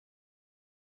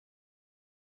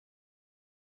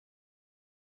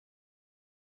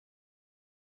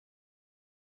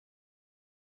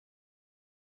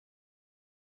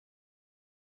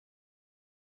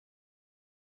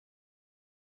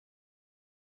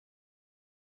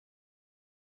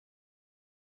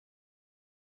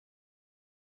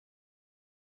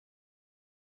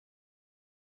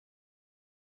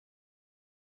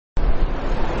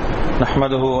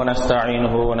نحمده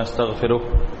ونستعينه ونستغفره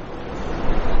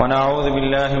ونعوذ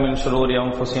بالله من شرور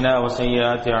أنفسنا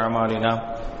وسيئات أعمالنا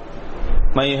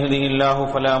من يهده الله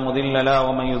فلا مضل له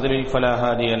ومن يضلل فلا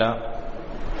هادي له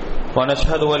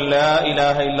ونشهد أن لا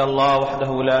إله إلا الله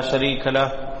وحده لا شريك له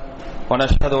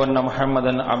ونشهد أن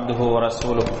محمدا عبده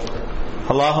ورسوله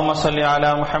اللهم صل على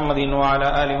محمد وعلى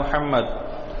آل محمد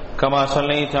كما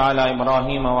صليت على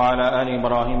إبراهيم وعلى آل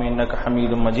إبراهيم إنك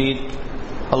حميد مجيد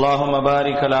اللهم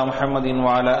بارك على محمد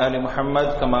وعلى آل محمد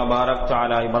كما باركت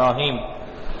على إبراهيم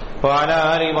وعلى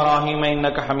آل إبراهيم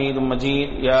إنك حميد مجيد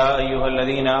يا أيها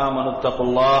الذين آمنوا اتقوا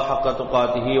الله حق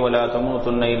تقاته ولا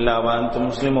تموتن إلا وأنتم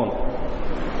مسلمون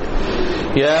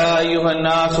يا أيها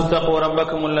الناس اتقوا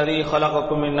ربكم الذي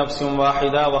خلقكم من نفس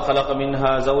واحدة وخلق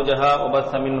منها زوجها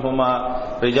وبث منهما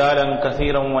رجالا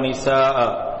كثيرا ونساء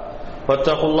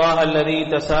واتقوا الله الذي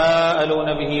تساءلون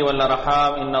به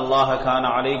والأرحام إن الله كان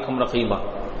عليكم رقيبا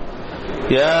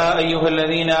يا أيها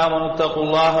الذين آمنوا اتقوا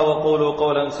الله وقولوا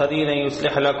قولا سديدا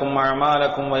يصلح لكم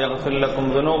أعمالكم ويغفر لكم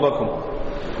ذنوبكم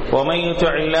ومن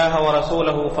يطع الله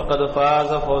ورسوله فقد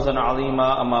فاز فوزا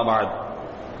عظيما أما بعد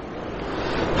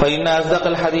فإن أصدق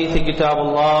الحديث كتاب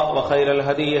الله وخير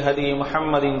الهدي هدي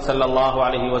محمد صلى الله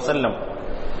عليه وسلم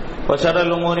وشر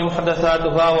الأمور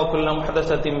محدثاتها وكل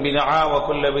محدثة بدعة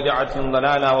وكل بدعة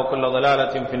ضلالة وكل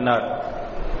ضلالة في النار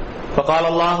فقال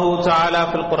الله تعالى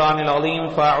في القرآن العظيم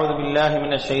فأعوذ بالله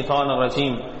من الشيطان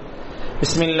الرجيم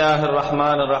بسم الله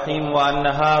الرحمن الرحيم وأن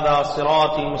هذا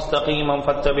صراطي مستقيما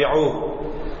فاتبعوه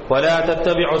ولا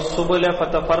تتبعوا السبل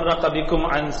فتفرق بكم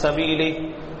عن سبيله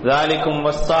ذلكم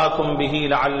وصاكم به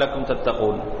لعلكم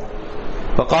تتقون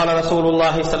وقال رسول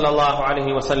الله صلى الله عليه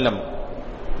وسلم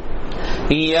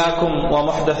إياكم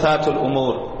ومحدثات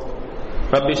الأمور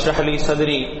رب اشرح لي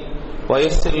صدري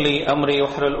ويسر لي أمري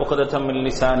واحلل عقدة من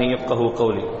لساني يفقهوا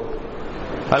قولي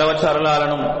அளவற்ற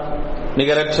அருளாளனும்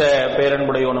நிகரற்ற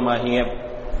பேரன்புடையவனுமாகிய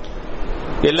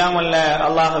எல்லாம் வல்ல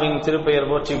அல்லாஹ்வின் திருப்பெயர்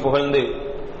போற்றி புகழ்ந்து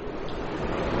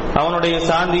அவனுடைய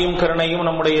சாந்தியும் கருணையும்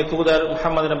நம்முடைய தூதர்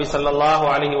முஹம்மது நபி ஸல்லல்லாஹு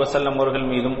அலைஹி வஸல்லம் அவர்கள்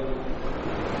மீதும்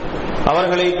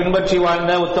அவர்களை பின்பற்றி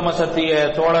வாழ்ந்த உத்தம சத்திய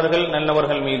தோழர்கள்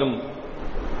நல்லவர்கள் மீதும்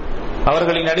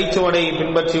அவர்களின் அடிச்சுவடை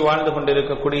பின்பற்றி வாழ்ந்து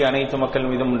கொண்டிருக்கக்கூடிய அனைத்து மக்கள்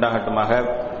மீதும் உண்டாகட்டுமாக.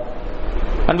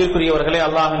 அன்பிற்குரியவர்களே,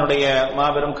 அல்லாஹ்வினுடைய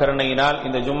மாபெரும் கருணையினால்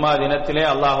இந்த ஜும்மா தினத்திலே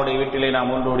அல்லாஹ்வுடைய வீட்டிலே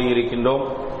நாம் ஒன்றோடி இருக்கின்றோம்.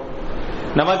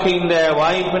 நமக்கு இந்த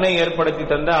வாய்ப்பினை ஏற்படுத்தி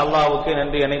தந்த அல்லாஹ்வுக்கு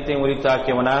நன்றி அனைத்தையும்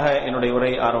உரித்தாக்கியவனாக என்னுடைய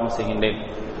உரை ஆரம்பம் செய்கின்றேன்.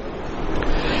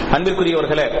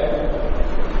 அன்பிற்குரியவர்களே,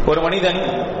 ஒரு மனிதன்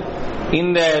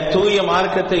இந்த தூய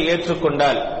மார்க்கத்தை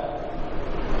ஏற்றுக்கொண்டால்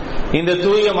இந்த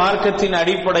தூய மார்க்கத்தின்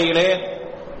அடிப்படையிலே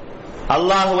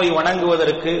அல்லாஹுவை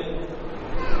வணங்குவதற்கு,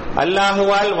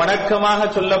 அல்லாஹுவால் வணக்கமாக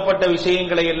சொல்லப்பட்ட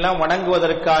விஷயங்களை எல்லாம்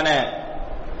வணங்குவதற்கான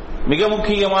மிக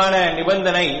முக்கியமான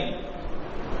நிபந்தனை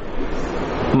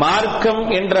மார்க்கம்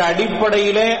என்ற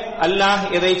அடிப்படையிலே அல்லாஹ்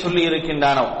எதை சொல்லி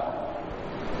இருக்கின்றானோ,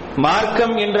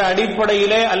 மார்க்கம் என்ற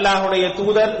அடிப்படையிலே அல்லாஹுடைய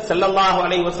தூதர் ஸல்லல்லாஹு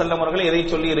அலைஹி வஸல்லம் அவர்கள் எதை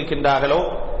சொல்லி இருக்கின்றார்களோ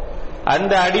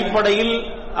அந்த அடிப்படையில்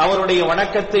அவருடைய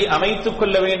வணக்கத்தை அமைத்துக்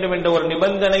கொள்ள வேண்டும் என்ற ஒரு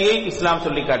நிபந்தனையை இஸ்லாம்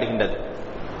சொல்லி காட்டுகின்றது.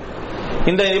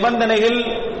 இந்த நிபந்தனைகள்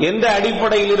எந்த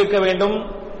அடிப்படையில் இருக்க வேண்டும்?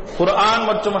 குர்ஆன்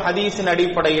மற்றும் ஹதீஸின்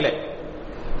அடிப்படையில்,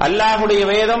 அல்லாஹுடைய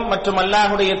வேதம் மற்றும்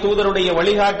அல்லாஹுடைய தூதருடைய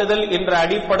வழிகாட்டுதல் என்ற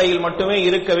அடிப்படையில் மட்டுமே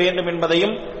இருக்க வேண்டும்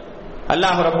என்பதையும்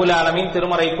அல்லாஹ் ரப்புல் ஆலமீன்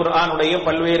திருமறை குர்ஆனுடைய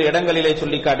பல்வேறு இடங்களிலே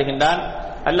சொல்லி காட்டுகின்றான்.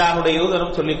 அல்லாஹுடைய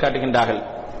தூதரும் சொல்லி காட்டுகின்றார்கள்.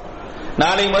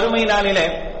 நாளை மறுமை நாளிலே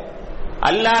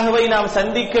அல்லாஹுவை நாம்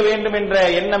சந்திக்க வேண்டும் என்ற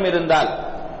எண்ணம் இருந்தால்,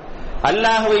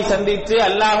 அல்லாஹுவை சந்தித்து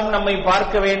அல்லாஹும் நம்மை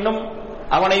பார்க்க வேண்டும்,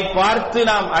 அவனை பார்த்து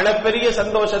நாம் அளப்பெரிய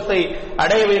சந்தோஷத்தை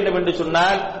அடைய வேண்டும் என்று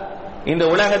சொன்னால், இந்த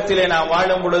உலகத்திலே நாம்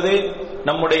வாழும் பொழுது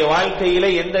நம்முடைய வாழ்க்கையிலே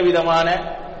எந்த விதமான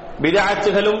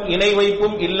பிதஅத்துகளும் இணை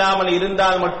வைப்பும் இல்லாமல்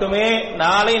இருந்தால் மட்டுமே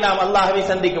நாளை நாம் அல்லாஹ்வை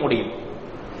சந்திக்க முடியும்.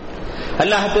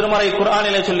 அல்லாஹ் திருமறை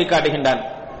குர்ஆனிலே சொல்லி காட்டுகின்றான்.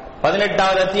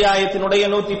 18வது அத்தியாயத்தினுடைய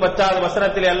 110வது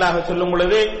வசனத்திலே அல்லாஹ் சொல்லும்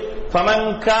பொழுது ஃபமன்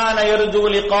கான யர்ஜு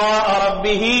லிகாஅ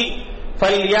ரப்பிஹி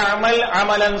ஃபல்யஅமல்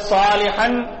அமலன்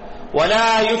ஸாலிஹன் வலா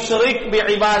யுஷ்ரிக்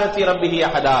பிஇபாதத்தி ரப்பிஹி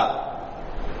அஹதா.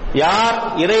 யார்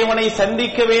இறைவனை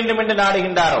சந்திக்க வேண்டும் என்று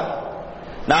நாடுகின்றாரோ,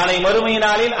 நாளை மறுமை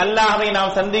நாளில் அல்லாஹ்வை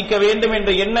நாம் சந்திக்க வேண்டும் என்ற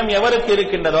எண்ணம் எவருக்கு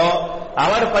இருக்கின்றதோ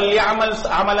அவர் ஃபல்யஅமல்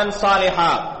அமலன் ஸாலிஹா,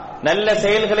 நல்ல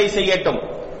செயல்களை செய்யட்டும்.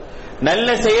 நல்ல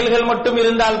செயல்கள் மட்டும்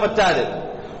இருந்தால் பத்தாது.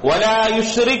 வலா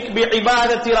யுஷ்ரிக்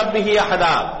பிஇபாதத்தி ரப்பிஹி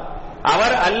அஹதா,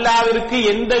 அவர் அல்லாஹ்விற்கு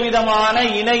எந்த விதமான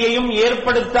இணையையும்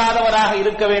ஏற்படுத்தாதவராக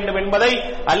இருக்க வேண்டும் என்பதை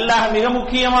அல்லாஹ் மிக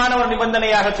முக்கியமான ஒரு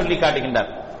நிபந்தனையாக சொல்லி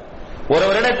காட்டுகின்றார்.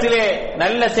 ஒருவரிடத்திலே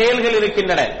நல்ல செயல்கள்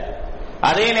இருக்கின்றன,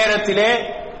 அதே நேரத்திலே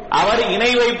அவர்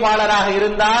இணை வைப்பாளராக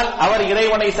இருந்தால் அவர்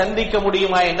இறைவனை சந்திக்க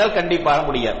முடியுமா என்றால் கண்டிப்பாக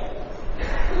முடியாது.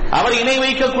 அவர் இணை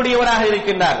வைக்கக்கூடியவராக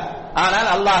இருக்கின்றார், ஆனால்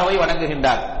அல்லாஹ்வை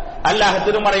வணங்குகின்றார். அல்லாஹ்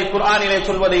திருமறை குர்ஆனிலே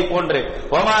சொல்வதை போன்று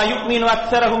வமா யுக்மினு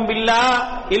அக்ஸரஹும் பில்லாஹ்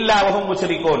இல்லா வஹும்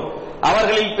முஷ்ரிகூன்,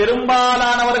 அவர்களில்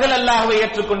பெரும்பாலானவர்கள் அல்லாஹ்வை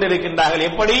ஏற்றுக்கொண்டிருக்கின்றார்கள்.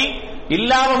 எப்படி?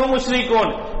 இல்லாவஹும்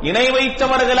முஷ்ரிகூன், இணை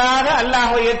வைத்தவர்களாக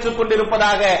அல்லாஹ்வை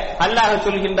ஏற்றுக்கொண்டிருப்பதாக அல்லாஹ்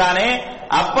சொல்கின்றானே.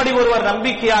 அப்படி ஒருவர்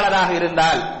நம்பிக்கையாளராக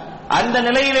இருந்தால், அந்த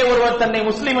நிலையிலே ஒருவர் தன்னை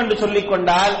முஸ்லிம் என்று சொல்லிக்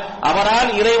கொண்டால்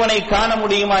அவரால் இறைவனை காண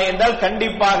முடியுமா என்றால்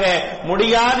கண்டிப்பாக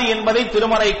முடியாது என்பதை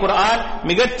திருமறை குர்ஆன்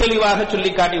மிகச் தெளிவாக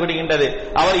சொல்லி காட்டிவிடுகின்றது.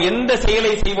 அவர் எந்த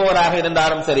செயலை செய்பவராக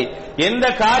இருந்தாலும் சரி, எந்த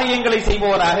காரியங்களை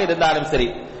செய்பவராக இருந்தாலும் சரி.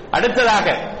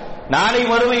 அடுத்ததாக நாளை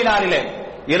மறுமை நாளிலே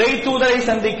இறை தூதரை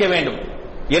சந்திக்க வேண்டும்.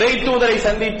 இறை தூதரை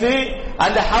சந்தித்து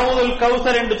அந்த ஹவுதுல்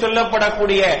கௌசர் என்று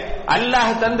சொல்லப்படக்கூடிய அல்லாஹ்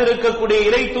தந்திருக்கக்கூடிய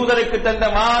இறை தூதருக்கு தந்த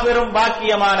மாபெரும்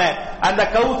பாக்கியமான அந்த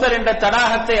கௌசர் என்ற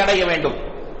தடாகத்தை அடைய வேண்டும்.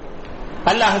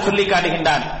 அல்லாஹ் சொல்லி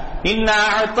காட்டுகின்றான், இன்னா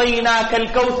அஅதைனாகல்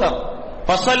கௌசர்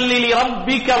ஃபஸல்லி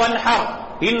லிரப்பிக வன்ஹர்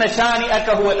இன்ன ஷானிஅக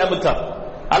ஹுவல் அப்தர்.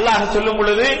 அல்லாஹ் சொல்லும்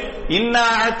பொழுது இன்னா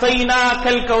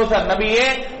அஅதைனாகல் கௌசர், நபியே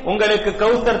உங்களுக்கு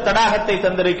கௌசர் தடாகத்தை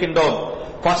தந்திருக்கின்றோம்.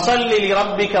 ஃபஸல்லி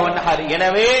லிரப்பிக வன்ஹர்,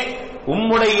 எனவே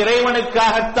உம்முடைய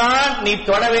இறைவனுக்காகத்தான் நீ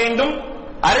தொழ வேண்டும்,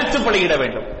 அறுத்து பலியிட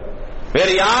வேண்டும்,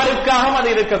 வேறு யாருக்காகவும் அது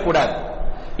இருக்கக்கூடாது.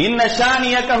 இன்ன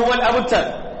ஷானியக ஹுவல் அப்தர்,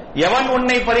 எவன்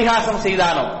உன்னை பரிகாசம்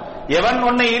செய்தானோ, எவன்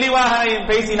உன்னை இழிவாக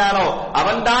பேசினானோ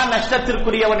அவன்தான்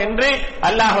நஷ்டத்திற்குரியவன் என்று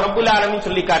அல்லாஹ் ரப்பல் ஆலமீன்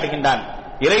சொல்லி காட்டுகின்றான்.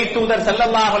 இறை தூதர்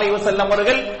ஸல்லல்லாஹு அலைஹி வஸல்லம்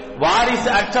அவர்கள் வாரிசு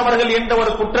அற்றவர்கள் என்ற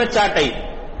ஒரு குற்றச்சாட்டை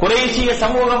குறைஷிய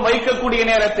சமூகம் வைக்கக்கூடிய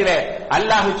நேரத்தில்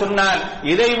அல்லாஹ் சொன்னான்,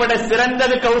 இதைவிட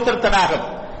சிறந்தது கௌசர் தடாகம்,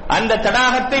 அந்த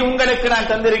தடாகத்தை உங்களுக்கு நான்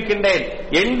தந்திருக்கின்றேன்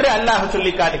என்று அல்லாஹ்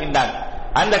சொல்லி காட்டுகின்றான்.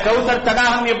 அந்த கௌசர்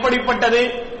தடாகம் எப்படிப்பட்டது?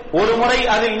 ஒரு முறை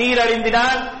அதில் நீர்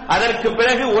அருந்தினால் அதற்கு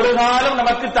பிறகு ஒரு காலம்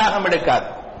நமக்கு தாகம் எடுக்காது.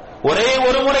 ஒரே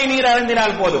ஒரு முறை நீர்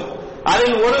அருந்தினால் போதும்,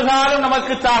 அதில் ஒரு காலம்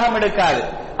நமக்கு தாகம் எடுக்காது.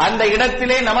 அந்த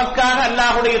இடத்திலே நமக்காக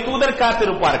அல்லாஹ்வுடைய தூதர்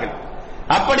காத்திருப்பார்கள்.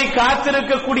 அப்படி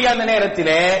காத்திருக்கக்கூடிய அந்த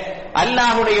நேரத்திலே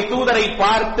அல்லாஹ்வுடைய தூதரை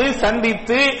பார்த்து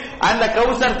சந்தித்து அந்த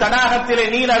கௌசர் தடாகத்திலே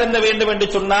நீர் அருந்த வேண்டும் என்று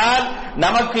சொன்னால்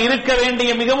நமக்கு இருக்க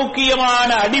வேண்டிய மிக முக்கியமான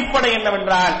அடிப்படை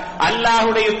என்னவென்றால்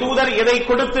அல்லாஹ்வுடைய தூதர் எதை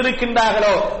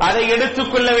கொடுத்திருக்கின்றார்களோ அதை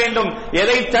எடுத்துக்கொள்ள வேண்டும்,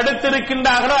 எதை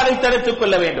தடுத்திருக்கின்றார்களோ அதை தடுத்துக்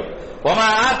கொள்ள வேண்டும். வமா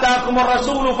ஆதாகுமுர்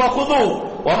ரசூலு ஃபகுது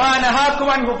வமா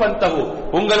நஹாகும் அன்ஹு ஃபன்தஹு,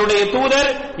 உங்களுடைய தூதர்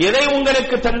எதை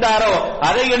உங்களுக்கு தந்தாரோ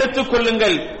அதை எடுத்துக்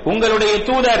கொள்ளுங்கள், உங்களுடைய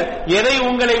தூதர் எதை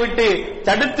உங்களை விட்டு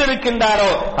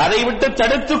தடுத்திருக்கின்றாரோ அதை விட்டு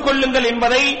தடுத்துக் கொள்ளுங்கள்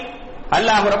என்பதை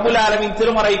அல்லாஹ் ரப்பல் ஆலமீன்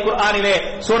திருமறை குர்ஆனிலே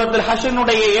சூரத்துல்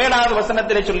ஹஷ்ருடைய 7வது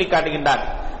வசனத்திலே சொல்லி காட்டுகின்றார்.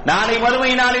 நாளை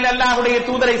மறுமை நாளில் அல்லாஹ்வுடைய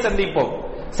தூதரை சந்திப்போம்.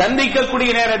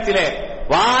 சந்திக்கக்கூடிய நேரத்திலே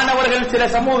வானவர்கள் சில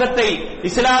சமூகத்தை,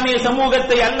 இஸ்லாமிய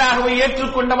சமூகத்தை, அல்லாஹ்வை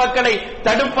ஏற்றுக்கொண்ட மக்களை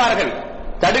தடுப்பார்கள்.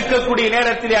 தடுக்கக்கூடிய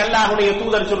நேரத்திலே அல்லாஹ்வுடைய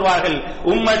தூதர் சொல்வார்கள்,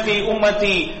 உம்மத்தி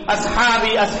உம்மத்தி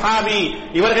அஸ்ஹாபி அஸ்ஹாபி,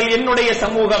 இவர்கள் என்னுடைய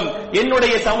சமூகம்,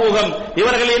 என்னுடைய சமூகம்,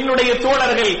 இவர்கள் என்னுடைய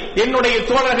தோழர்கள், என்னுடைய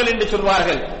தோழர்கள் என்று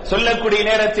சொல்வார்கள். சொல்லக்கூடிய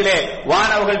நேரத்திலே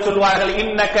வானவர்கள் சொல்வார்கள்,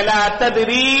 இன்னக லா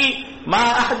தத்ரி மா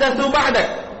அஹ்தஸு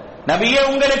பஅதக், நபியே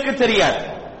உங்களுக்கு தெரியாது,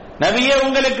 நபியே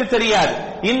உங்களுக்கு தெரியாது,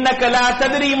 இன்னக லா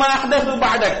தத்ரி மா அஹ்தஸு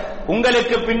பஅதக்,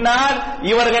 உங்களுக்கு பின்னால்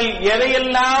இவர்கள்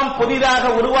எதையெல்லாம் புதிதாக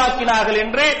உருவாக்கினார்கள்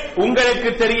என்று உங்களுக்கு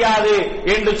தெரியாது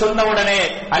என்று சொன்னவுடனே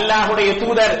அல்லாஹ்வுடைய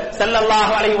தூதர்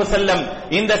ஸல்லல்லாஹு அலைஹி வஸல்லம்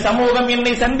இந்த சமூகம்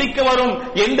என்னை சந்திக்க வரும்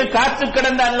என்று காத்து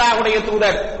கிடந்த அல்லாஹ்வுடைய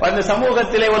தூதர் அந்த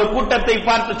சமூகத்திலே ஒரு கூட்டத்தை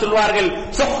பார்த்து சொல்வார்கள்,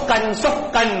 சுக்கன்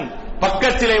சுக்கன்,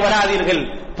 பக்கத்திலே வராதீர்கள்,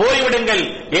 போய்விடுங்கள்,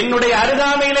 என்னுடைய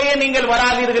அருகாமையிலேயே நீங்கள்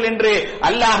வராதீர்கள் என்று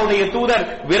அல்லாஹ்வுடைய தூதர்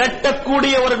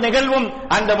விரட்டக்கூடிய ஒரு நிகழ்வும்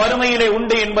அந்த வறுமையிலே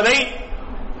உண்டு என்பதை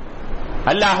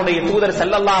அல்லாஹ்வுடைய தூதர்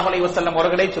ஸல்லல்லாஹு அலைஹி வஸல்லம்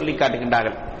அவர்களே சொல்லி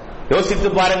காட்டுகின்றார்கள். யோசித்து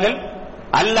பாருங்கள்,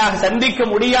 அல்லாஹ் சந்திக்க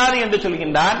முடியாது என்று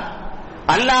சொல்கின்றான்,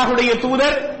 அல்லாஹ்வுடைய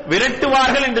தூதர்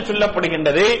விரட்டுவார்கள் என்று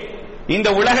சொல்லப்படுகின்றது. இந்த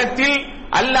உலகத்தில்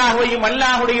அல்லாஹ்வையும்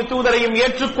அல்லாஹ்வுடைய தூதரையும்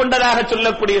ஏற்றுக்கொண்டதாக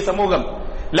சொல்லக்கூடிய சமூகம்,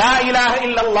 லா இலாஹ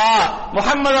இல்லல்லாஹ்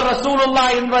முஹம்மது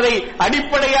ரசூலுல்லாஹ் என்பதை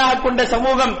அடிப்படையாக கொண்ட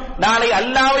சமூகம் நாளை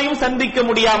அல்லாஹ்வையும் சந்திக்க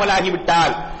முடியாமல்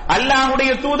ஆகிவிட்டால்,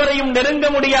 அல்லாஹ்வுடைய தூதரையும் நெருங்க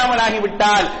முடியாமல்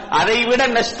ஆகிவிட்டால் அதைவிட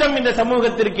நஷ்டம் இந்த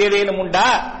சமூகத்திற்கு ஏதேனும் உண்டா?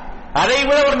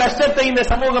 அதைவிட ஒரு நஷ்டத்தை இந்த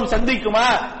சமூகம் சந்திக்குமா?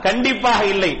 கண்டிப்பாக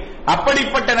இல்லை.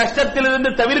 அப்படிப்பட்ட நஷ்டத்திலிருந்து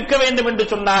தவிர்க்க வேண்டும் என்று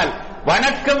சொன்னால்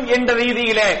வணக்கம் என்ற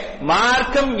ரீதியிலே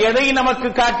மார்க்கம் எதை நமக்கு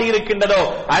காட்டி இருக்கின்றதோ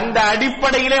அந்த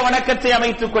அடிப்படையிலே வணக்கத்தை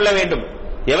அமைத்துக் கொள்ள வேண்டும்.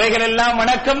 எவைகளெல்லாம்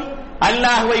வணக்கம்?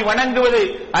 அல்லாஹ்வை வணங்குவது,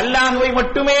 அல்லாஹ்வை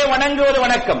மட்டுமே வணங்குவது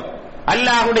வணக்கம்,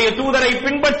 அல்லாஹ்வுடைய தூதரை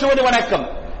பின்பற்றுவது வணக்கம்,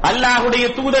 அல்லாஹ்வுடைய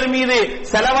தூதர் மீது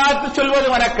ஸலவாத் சொல்வது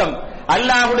வணக்கம்,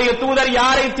 அல்லாஹ்வுடைய தூதர்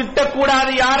யாரை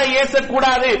திட்டக்கூடாது, யாரை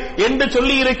ஏசக்கூடாது என்று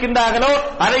சொல்லி இருக்கின்றார்களோ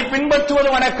அதை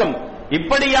பின்பற்றுவது வணக்கம்.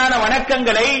 இப்படியான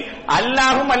வணக்கங்களை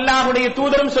அல்லாஹும் அல்லாஹ்வுடைய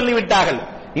தூதரும் சொல்லிவிட்டார்கள்.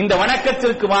 இந்த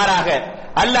வணக்கத்திற்கு மாறாக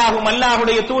அல்லாஹும்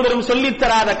அல்லாஹுடைய தூதரும்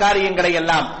சொல்லித்தராத காரியங்களை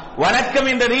எல்லாம் வணக்கம்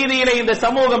என்ற ரீதியிலே இந்த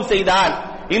சமூகம் செய்தால்,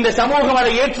 இந்த சமூகம்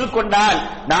அதை ஏற்றுக்கொண்டால்,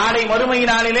 நாளை மறுமை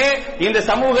நாளிலே இந்த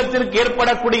சமூகத்திற்கு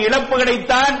ஏற்படக்கூடிய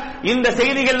இழப்புகளைத்தான் இந்த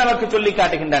செய்திகள் நமக்கு சொல்லி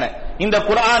காட்டுகின்றன. இந்த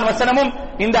குர்ஆன் வசனமும்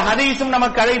இந்த ஹதீஸும்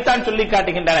நமக்கு அதைத்தான் சொல்லி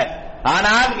காட்டுகின்றன.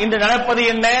 ஆனால் இன்று நடப்பது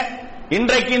என்ன?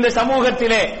 இன்றைக்கு இந்த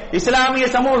சமூகத்திலே, இஸ்லாமிய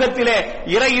சமூகத்திலே,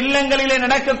 இறை இல்லங்களிலே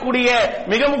நடக்கக்கூடிய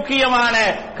மிக முக்கியமான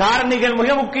காரணிகள், மிக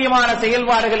முக்கியமான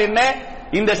செயல்பாடுகள் என்ன?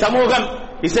 இந்த சமூகம்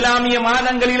இஸ்லாமிய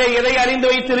மாதங்களிலே எதை அறிந்து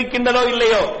வைத்திருக்கின்றதோ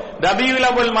இல்லையோ, ரபியுல்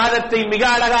அவ்வல் மாதத்தை மிக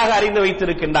அழகாக அறிந்து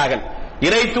வைத்திருக்கின்றார்கள்.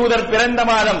 இறை தூதர் பிறந்த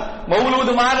மாதம்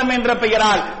மௌலூது மாதம் என்ற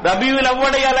பெயரால் ரபியுல்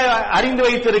அவ்வலை அறிந்து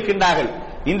வைத்திருக்கின்றார்கள்.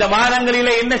 இந்த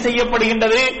மாதங்களிலே என்ன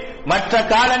செய்யப்படுகின்றது? மற்ற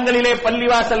காலங்களிலே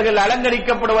பள்ளிவாசல்கள்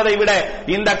அலங்கரிக்கப்படுவதை விட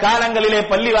இந்த காலங்களிலே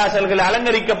பள்ளிவாசல்கள்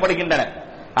அலங்கரிக்கப்படுகின்றன.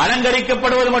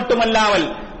 அலங்கரிக்கப்படுவது மட்டுமல்லாமல்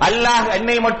அல்லாஹ்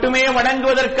என்னை மட்டுமே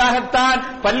வணங்குவதற்காகத்தான்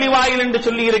பள்ளி வாயில் என்று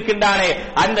சொல்லி இருக்கின்றானே,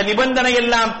 அந்த நிபந்தனை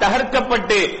எல்லாம்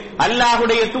தகர்க்கப்பட்டு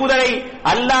அல்லாஹுடைய தூதரை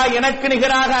அல்லாஹ் எனக்கு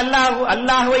நிகராக,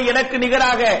 அல்லாஹுவை எனக்கு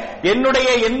நிகராக, என்னுடைய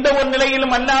எந்த ஒரு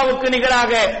நிலையிலும் அல்லாஹ்வுக்கு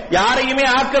நிகராக யாரையுமே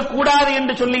ஆக்கக்கூடாது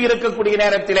என்று சொல்லி இருக்கக்கூடிய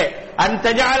நேரத்திலே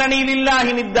அன்தஜஅலனி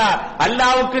லில்லாஹி நித்தா,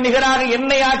 அல்லாஹ்வுக்கு நிகராக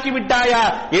என்னை ஆக்கிவிட்டாயா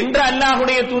என்று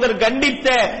அல்லாஹுடைய தூதர் கண்டித்த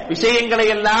விஷயங்களை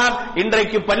எல்லாம்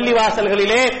இன்றைக்கு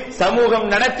பள்ளிவாசல்களிலே சமூகம்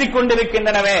நடத்தி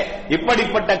கொண்டிருக்கின்றனவே.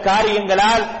 இப்படிப்பட்ட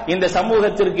காரியங்களால் இந்த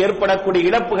சமூகத்திற்கு ஏற்படக்கூடிய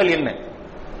இழப்புகள் என்ன?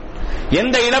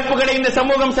 எந்த இழப்புகளை இந்த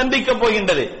சமூகம் சந்திக்கப்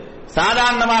போகின்றது?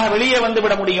 சாதாரணமாக வெளியே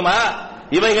வந்துவிட முடியுமா?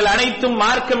 இவைகள் அனைத்தும்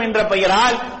மார்க்கம் என்ற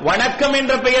பெயரால், வணக்கம்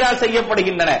என்ற பெயரால்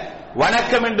செய்யப்படுகின்றன.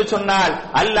 வணக்கம் என்று சொன்னால்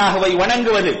அல்லாஹ்வை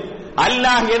வணங்குவது.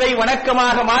 அல்லாஹ் எதை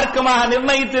வணக்கமாக, மார்க்கமாக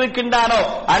நிர்ணயித்திருக்கின்றானோ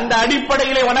அந்த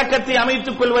அடிப்படையிலே வணக்கத்தை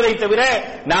அமைத்துக் கொள்வதை தவிர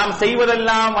நாம்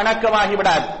செய்வதெல்லாம்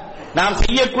வணக்கமாகிவிடாது. நாம்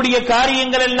செய்யக்கூடிய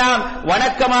காரியங்கள் எல்லாம்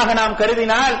வணக்கமாக நாம்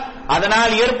கருதினால்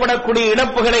அதனால் ஏற்படக்கூடிய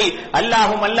இழப்புகளை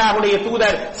அல்லாஹும் அல்லாஹுடைய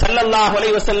தூதர் ஸல்லல்லாஹு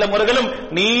அலைஹி வஸல்லம் அவர்களும்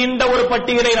நீண்ட ஒரு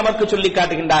பட்டியலை நமக்கு சொல்லி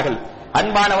காட்டுகின்றார்கள்.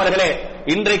 அன்பானவர்களே,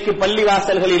 இன்றைக்கு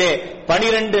பள்ளிவாசல்களிலே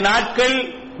 12 நாட்கள்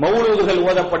மௌலூதுகள்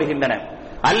ஓதப்படுகின்றன.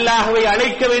 அல்லாஹ்வை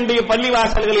அழைக்க வேண்டிய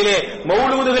பள்ளிவாசல்களிலே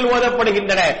மௌலூதுகள்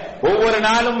ஓதப்படுகின்றன. ஒவ்வொரு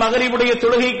நாளும் மகரிபுடைய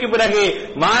தொழுகைக்கு பிறகு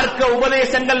மார்க்க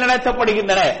உபதேசங்கள்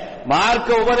நடத்தப்படுகின்றன. மார்க்க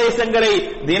உபதேசங்களை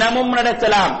தினமும்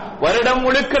நடத்தலாம், வருடம்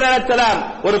முழுக்க நடத்தலாம்.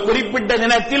 ஒரு குறிப்பிட்ட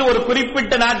தினத்தில், ஒரு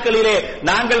குறிப்பிட்ட நாட்களிலே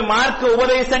நாங்கள் மார்க்க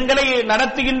உபதேசங்களை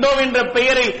நடத்துகின்றோம் என்ற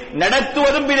பெயரில்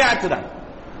நடத்துவதும் பிதஅத் தான்.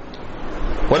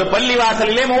 ஒரு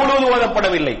பள்ளிவாசலிலே மௌலூது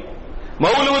ஓதப்படவில்லை.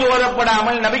 மௌலூது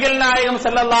ஓதப்படாமல் நபிகள் நாயகம்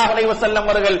ஸல்லல்லாஹு அலைஹி வஸல்லம்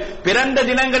அவர்கள் பிறந்த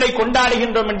தினங்களை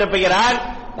கொண்டாடுகின்றோம் என்ற பெயரால்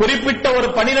குறிப்பிட்ட ஒரு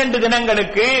 12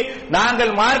 தினங்களுக்கு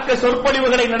நாங்கள் மார்க்க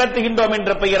சொற்பொழிவுகளை நடத்துகின்றோம்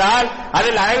என்ற பெயரால்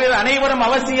அதில் அனைவரும்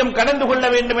அவசியம் கலந்து கொள்ள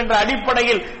வேண்டும் என்ற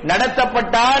அடிப்படையில்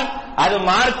நடத்தப்பட்டால் அது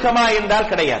மார்க்கமா என்றால்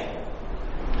கிடையாது.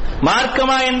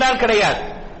 மார்க்கமா என்றால் கிடையாது.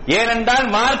 ஏனென்றால்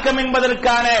மார்க்கம்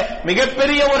என்பதற்கான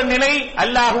மிகப்பெரிய ஒரு நிலை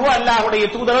அல்லாஹ்வோ அல்லாஹ்வுடைய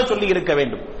தூதரோ சொல்லி இருக்க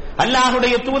வேண்டும்.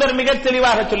 அல்லாஹ்வுடைய தூதர் மிக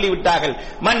தெளிவாக சொல்லிவிட்டார்கள்.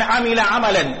 மன் அமில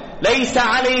அமலன் லைஸ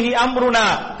அலைஹி அம்ருனா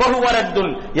ஃபஹுவ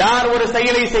ரத்துன். யார் ஒரு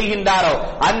செயலை செய்கின்றாரோ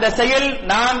அந்த செயல்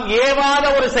நாம் ஏவாத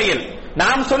ஒரு செயல்,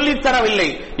 நாம் சொல்லித் தரவில்லை.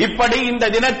 இப்படி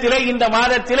இந்த தினத்திலே, இந்த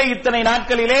மாதத்திலே, இத்தனை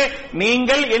நாட்களிலே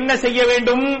நீங்கள் என்ன செய்ய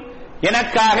வேண்டும்?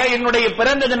 எனக்காக என்னுடைய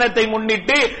பிறந்த தினத்தை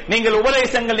முன்னிட்டு நீங்கள்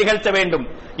உபதேசங்கள் நிகழ்த்த வேண்டும்,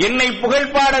 என்னை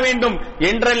புகழ்பாட வேண்டும்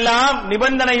என்றெல்லாம்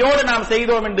நிபந்தனையோடு நாம்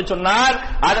செய்தோம் என்று சொன்னால்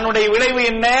அதனுடைய விளைவு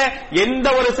என்ன? எந்த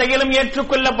ஒரு செயலும்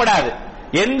ஏற்றுக்கொள்ளப்படாது.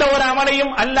 எந்த ஒரு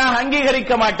அமலையும் அல்லாஹ்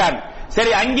அங்கீகரிக்க மாட்டான்.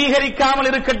 சரி, அங்கீகரிக்காமல்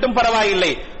இருக்கட்டும்,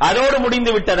 பரவாயில்லை, அதோடு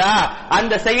முடிந்து விட்டதா?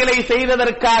 அந்த செயலை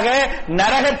செய்ததற்காக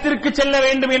நரகத்திற்கு செல்ல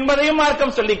வேண்டும் என்பதையும்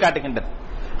மார்க்கம் சொல்லி காட்டுகின்றது.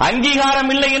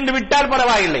 அங்கீகாரம் இல்லை என்று விட்டால்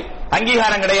பரவாயில்லை,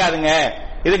 அங்கீகாரம் கிடையாதுங்க,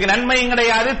 இதுக்கு நன்மையும்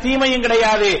கிடையாது தீமையும்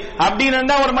கிடையாது அப்படின்னு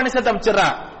இருந்தா ஒரு மனுஷன்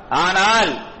தப்பிச்சிடறான்.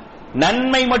 ஆனால்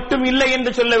நன்மை மட்டும் இல்லை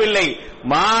என்று சொல்லவில்லை,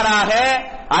 மாறாக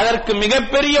அதற்கு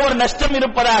மிகப்பெரிய ஒரு நஷ்டம்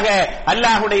இருப்பதாக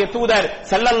அல்லாஹ்வுடைய தூதர்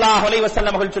ஸல்லல்லாஹு அலைஹி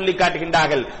வஸல்லம் அவர்கள் சொல்லி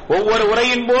காட்டுகின்றார்கள். ஒவ்வொரு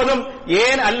உரையின் போதும்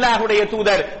ஏன் அல்லாஹ்வுடைய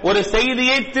தூதர் ஒரு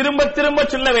செய்தியை திரும்ப திரும்ப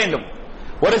சொல்ல வேண்டும்?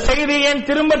 ஒரு செய்தியை ஏன்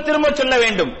திரும்ப திரும்ப சொல்ல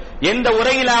வேண்டும்? எந்த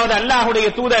உரையிலாவது அல்லாஹ்வுடைய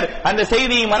தூதர் அந்த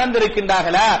செய்தியை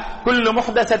மறந்திருக்கின்றார்களா? குல்லு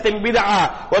முஹ்தஸத்தின் பித்ஆ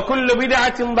வ குல்லு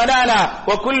பித்ஆத்தின் ضلاலா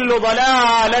வ குல்லு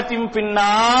ضلالத்தின்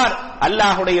ஃபின்னார்.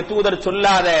 அல்லாஹ்வுடைய தூதர்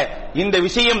சொல்லாத இந்த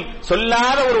விஷயம்,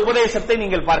 சொல்லாத ஒரு உபதேசத்தை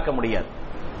நீங்கள் பார்க்க முடியாது.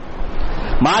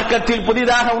 மார்க்கத்தில்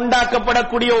புதிதாக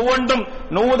உண்டாக்கப்படக்கூடிய ஒவ்வொன்றும்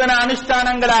நூதன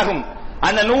அனுஷ்டானங்களாகும்.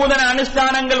 அந்த நூதன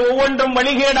அனுஷ்டானங்கள் ஒவ்வொன்றும்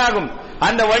வழிகேடாகும்.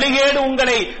 அந்த வழிகேடு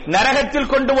உங்களை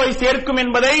நரகத்தில் கொண்டு போய் சேர்க்கும்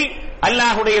என்பதை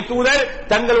அல்லாஹ்வுடைய தூதர்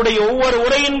தங்களுடைய ஒவ்வொரு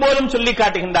உரையின் போதும் சொல்லி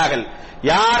காட்டுகின்றார்கள்.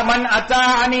 யார் மன்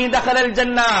அத்தாஅனி தஹலல்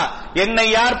ஜன்னா, என்னை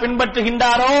யார்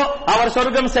பின்பற்றுகின்றாரோ அவர்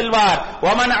சொர்க்கம் செல்வார்.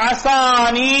 வமன்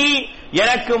அஸானி,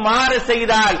 எனக்கு மாறு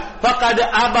செய்தால் ஃபகத்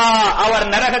அபா, அவர்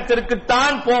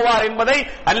நரகத்திற்குத்தான் போவார் என்பதை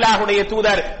அல்லாஹ்வுடைய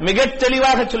தூதர் மிகச்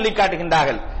தெளிவாக சொல்லி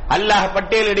காட்டுகின்றார்கள். அல்லாஹ்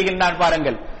பட்டியலிடுகின்றான்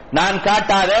பாருங்கள். நான்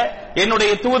காட்டாத,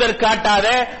 என்னுடைய தூதர் காட்டாத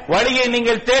வழியை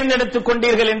நீங்கள் தேர்ந்தெடுத்துக்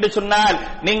கொண்டீர்கள் என்று சொன்னால்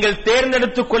நீங்கள்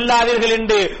தேர்ந்தெடுத்துக் கொள்ளாதீர்கள்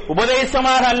என்று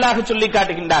உபதேசமாக அல்லாஹ் சொல்லி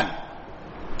காட்டுகின்றான்.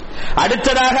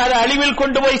 அடுத்ததாக அது அழிவில்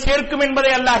கொண்டு போய் சேர்க்கும்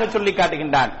என்பதை அல்லாஹ் சொல்லி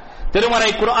காட்டுகின்றான்.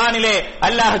 திருமறை குர்ஆனிலே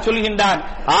அல்லாஹ் சொல்கின்றான்,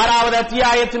 6வது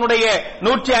அத்தியாயத்தினுடைய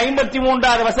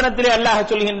 153வது வசனத்திலே அல்லாஹ்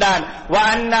சொல்கின்றான், வ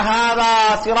அன்ன ஹாதா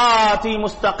சிராத்தி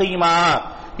முஸ்தகீமா,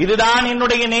 இதுதான்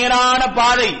என்னுடைய நேரான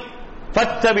பாதை,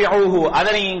 ஃபத்தபிஊஹு,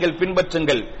 அதனை நீங்கள்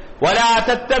பின்பற்றுங்கள், வலா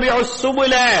தத்தபிஉஸ்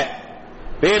சுபுல,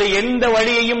 வேறு எந்த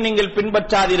வழியையும் நீங்கள்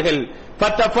பின்பற்றாதீர்கள்,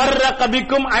 ஃபதஃபர்ரக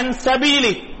பிக்கும் அன்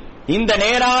சபீலி, இந்த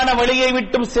நேரான வழியை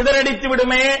விட்டும் சிதறடித்து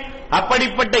விடுமே,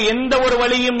 அப்படிப்பட்ட எந்த ஒரு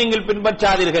வழியும் நீங்கள்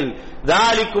பின்பற்றாதீர்கள்.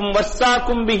 ذَلِكُمْ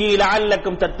وَصَّاكُمْ بِهِ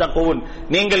لَعَلَّكُمْ تَتَّقُونَ,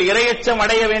 நீங்கள் இறையச்சம்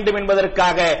அடைய வேண்டும்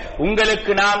என்பதற்காக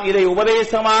உங்களுக்கு நாம் இதை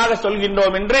உபதேசமாக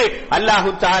சொல்கின்றோம் என்று அல்லாஹ்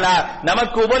தஆலா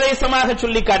நமக்கு உபதேசமாக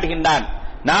சொல்லி காட்டுகின்றான்.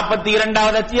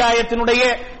 42வது அத்தியாயத்தினுடைய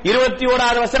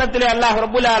 21வது வசனத்திலே அல்லாஹ்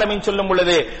ரப்பல் ஆலமீன் சொல்லும்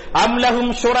பொழுது, அம்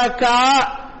லஹும் ஷுரகா,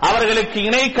 அவர்களுக்கு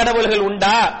இணை கடவுள்கள்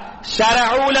உண்டா,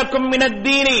 ஷரஊ லக்கும் மினத்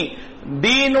தீனி,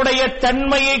 தீனுடைய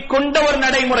தன்மையை கொண்ட ஒரு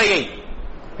நடைமுறையை,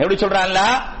 எப்படி சொல்றான்ல,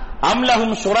 அம்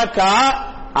லஹும் ஷுரகா,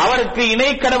 அவருக்கு இணை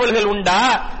கடவுள்கள் உண்டா,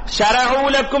 ஷரஊ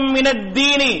லக்கும் மினத்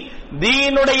தீனி,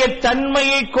 தீனுடைய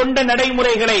தன்மையை கொண்ட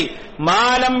நடைமுறைகளை,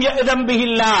 மாலம் யஅதம்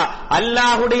பிஹில்லா,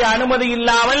 அல்லாஹ்வுடைய அனுமதி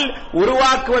இல்லாமல்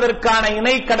உருவாக்குவதற்கான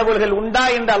இணை கடவுள்கள் உண்டா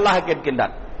என்று அல்லாஹ்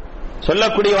கேட்கின்றான்.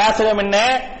 சொல்லக்கூடிய வாசகம் என்ன,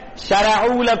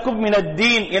 ஷரஊ லக்கும் மினத்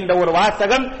தீன் என்ற ஒரு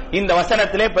வாசகம் இந்த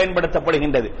வசனத்திலே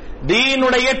பயன்படுத்தப்படுகின்றது.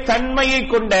 தீனுடைய தன்மையை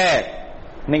கொண்ட,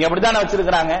 நீங்க அப்படித்தான்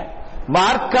வச்சிருக்கிறாங்க,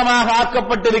 மார்க்கமாக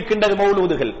ஆக்கப்பட்டிருக்கின்றது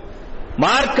மௌலூதுகள்,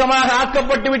 மார்க்கமாக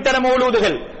ஆக்கப்பட்டு விட்டன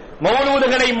மௌலூதுகள்,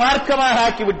 மௌலூதுகளை மார்க்கமாக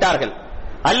ஆக்கிவிட்டார்கள்.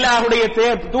 அல்லாஹ்வுடைய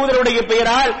தூதருடைய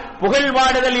பெயரால் புகழ்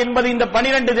பாடுதல் என்பது இந்த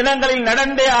 12 தினங்களில்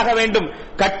நடந்தே ஆக வேண்டும்,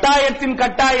 கட்டாயத்தின்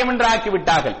கட்டாயம் என்று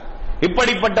ஆக்கிவிட்டார்கள்.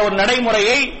 இப்படிப்பட்ட ஒரு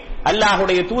நடைமுறையை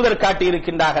அல்லாஹ்வுடைய தூதர் காட்டி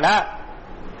இருக்கின்றார்களா?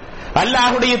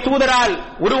 அல்லாஹ்வுடைய தூதரால்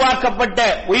உருவாக்கப்பட்ட,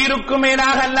 உயிருக்கு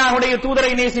மேலாக அல்லாஹ்வுடைய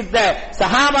தூதரை நேசித்த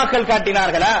சஹாபாக்கள்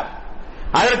காட்டினார்களா?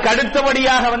 அதற்கு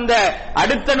அடுத்தபடியாக வந்த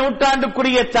அடுத்த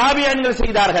நூற்றாண்டுக்குரிய தாபியன்கள்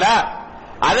செய்தார்களா?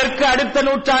 அதற்கு அடுத்த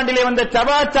நூற்றாண்டிலே வந்த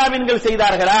தபா தாபின்கள்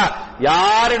செய்தார்களா?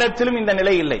 யாரிடத்திலும் இந்த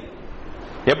நிலை இல்லை.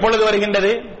 எப்பொழுது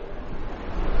வருகின்றது?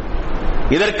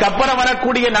 இதற்கு அப்புறம்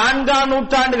வரக்கூடிய 4ஆம்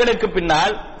நூற்றாண்டுகளுக்கு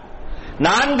பின்னால்,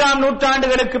 4ஆம்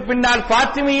நூற்றாண்டுகளுக்கு பின்னால்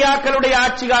ஃபாத்திமியாக்களுடைய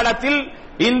ஆட்சி காலத்தில்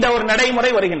இந்த ஒரு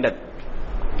நடைமுறை வருகின்றது.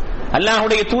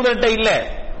 அல்லாஹ்வுடைய தூதர்கிட்ட இல்ல,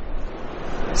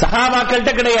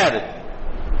 சஹாபாக்கள்கிட்ட கிடையாது.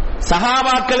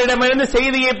 சஹாபாக்களிடமிருந்து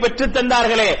செய்தியை பெற்றுத்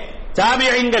தந்தார்களே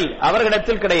தாபியீன்கள்,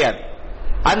 அவர்களிடத்தில் கிடையாது.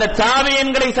 அந்த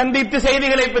தாபியீன்களை சந்தித்து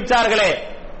செய்திகளை பெற்றார்களே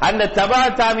அந்த தபா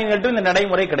தாபியீன்கள் இந்த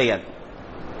நடைமுறை கிடையாது.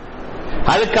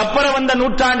 அதுக்கப்புறம் வந்த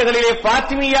நூற்றாண்டுகளிலே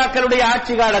ஃபாத்திமியாக்களுடைய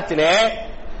ஆட்சி காலத்திலே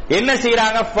என்ன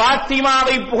செய்யறாங்க,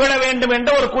 ஃபாத்திமாவை புகழ வேண்டும் என்ற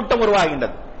ஒரு கூட்டம்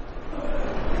உருவாகின்றது.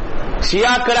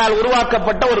 ஷியாக்களால்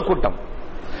உருவாக்கப்பட்ட ஒரு கூட்டம்,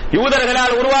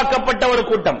 யூதர்களால் உருவாக்கப்பட்ட ஒரு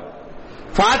கூட்டம்,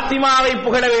 ஃபாத்திமாவை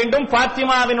புகழ வேண்டும்,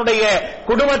 ஃபாத்திமாவினுடைய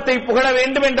குடும்பத்தை புகழ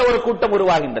வேண்டும் என்ற ஒரு கூட்டம்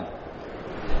உருவாகின்றது.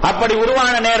 அப்படி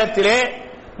உருவான நேரத்திலே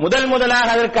முதலாக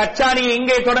அதற்கு அச்சாணியை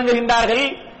இங்கே தொடங்குகின்றார்கள்,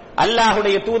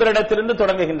 அல்லாஹ்வுடைய தூதரிடத்திலிருந்து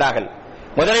தொடங்குகின்றார்கள்.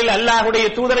 முதலில் அல்லாஹ்வுடைய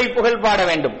தூதரை புகழ் பாட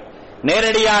வேண்டும்.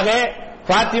 நேரடியாக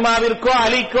ஃபாத்திமாவிற்கோ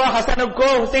அலிக்கோ ஹசனுக்கோ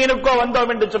ஹுசைனுக்கோ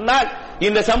வந்தோம் என்று சொன்னால்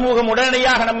இந்த சமூகம்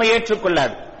உடனடியாக நம்மை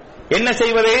ஏற்றுக்கொள்ளாது. என்ன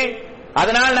செய்வது?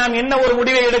 அதனால் நாம் என்ன ஒரு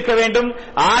முடிவை எடுக்க வேண்டும்?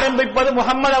 ஆரம்பிப்பது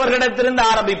முஹம்மது அவர்களிடத்திலிருந்து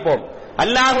ஆரம்பிப்போம்,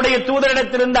 அல்லாஹ்வுடைய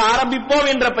தூதரிடத்திலிருந்து ஆரம்பிப்போம்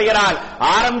என்ற பெயரால்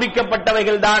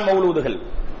ஆரம்பிக்கப்பட்டவைகள் தான் மௌலூதுகள்.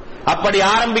 அப்படி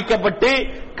ஆரம்பிக்கப்பட்டு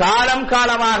காலம்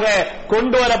காலமாக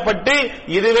கொண்டு வரப்பட்டு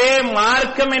இதுவே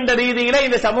மார்க்கம் என்ற ரீதியில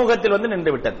இந்த சமூகத்தில் வந்து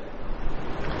நின்றுவிட்டது.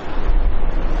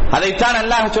 அதைத்தான்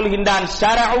அல்லாஹ் சொல்கின்றான்,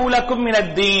 ஷரஊ லக்கும்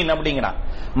மினத் தீன் அப்படிங்கிறான்.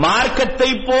 மார்க்கத்தை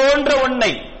போன்ற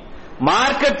ஒன்றை,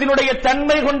 மார்க்கத்தினுடைய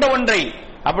தன்மை கொண்ட ஒன்றை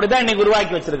அப்படிதான் இன்னைக்கு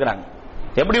உருவாக்கி வச்சிருக்கிறாங்க.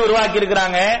 எப்படி உருவாக்கி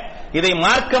இருக்கிறாங்க? இதை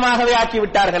மார்க்கமாகவே ஆக்கி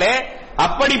விட்டார்களே.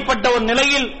 அப்படிப்பட்ட ஒரு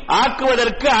நிலையில்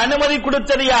ஆக்குவதற்கு அனுமதி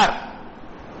கொடுத்தது யார்?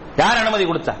 யார் அனுமதி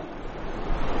கொடுத்தார்?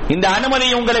 இந்த அனுமதி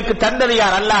உங்களுக்கு தந்தது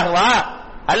யார்? அல்லாஹ்வா?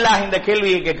 அல்லாஹ் இந்த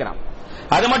கேள்வியை கேட்கிறான்.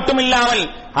 அது மட்டும் இல்லாமல்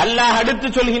அல்லாஹ் அடுத்து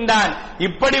சொல்கின்றான்,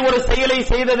 இப்படி ஒரு செயலை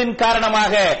செய்ததின்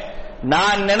காரணமாக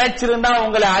நான் நினைச்சிருந்தா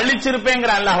உங்களை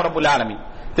அழிச்சிருப்பேங்கிற அல்லாஹ் ரப்பல் ஆலமீன்.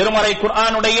 திருமறை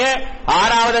குர்ஆனுடைய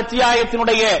 6வது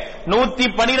அத்தியாயத்தினுடைய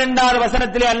 112வது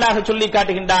வசனத்திலே அல்லாஹ் சொல்லி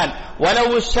காட்டுகின்றான்,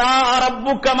 வலவு ஷாஅ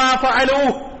ரப்புக மா ஃபஅலூ,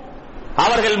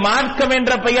 அவர்கள் மார்க்கம்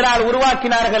என்ற பெயரால்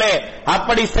உருவாக்கினார்களே,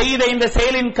 அப்படி செய்த இந்த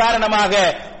செயலின் காரணமாக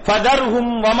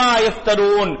ஃபதர்ஹும் வமா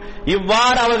யஃப்தரூன்.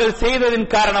 இவ்வாறு அவர்கள் செய்ததின்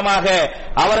காரணமாக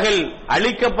அவர்கள்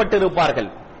அழிக்கப்பட்டிருப்பார்கள்.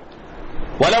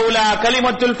 வலவுலா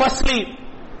கலிமத்துல் ஃபஸ்லி,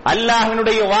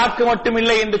 அல்லாஹ்வினுடைய வாக்கு மட்டும்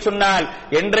இல்லை என்று சொன்னால்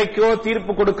என்றைக்கோ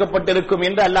தீர்ப்பு கொடுக்கப்பட்டிருக்கும்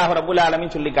என்று அல்லாஹ் ரப்பல்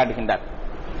ஆலமீன் சொல்லி காட்டுகின்றார்.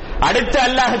 அடுத்து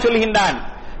அல்லாஹ் சொல்கின்றான்,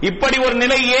 இப்படி ஒரு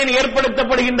நிலை ஏன்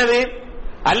ஏற்படுத்தப்படுகின்றது?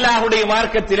 அல்லாஹ்வுடைய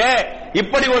மார்க்கத்திலே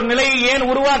இப்படி ஒரு நிலையை ஏன்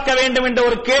உருவாக்க வேண்டும் என்ற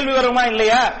ஒரு கேள்வி வருமா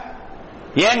இல்லையா?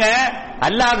 ஏங்க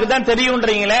அல்லாஹ்க்கு தான்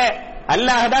தெரியும்ன்றீங்களே,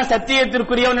 அல்லாஹ் தான்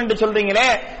சத்தியத்திற்குரியவன் என்று சொல்றீங்களே,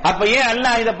 அப்ப ஏன்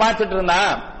அல்லாஹ் இதை பார்த்துட்டு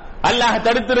இருந்தான்? அல்லாஹ்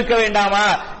தடுத்திருக்க வேண்டாமா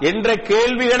என்ற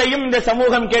கேள்விகளையும் இந்த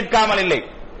சமூகம் கேட்காமல் இல்லை.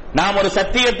 நாம் ஒரு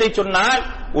சத்தியத்தை சொன்னால்,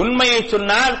 உண்மையை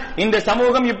சொன்னால் இந்த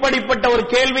சமூகம் இப்படிப்பட்ட ஒரு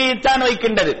கேள்வியைத்தான்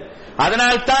வைக்கின்றது.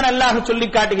 அதனால் தான் அல்லாஹ் சொல்லி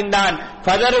காட்டுகின்றான்,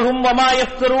 ஃபதர்ஹும் வமா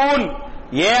யஃப்தரூன்.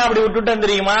 ஏன் அப்படி விட்டுட்டோம்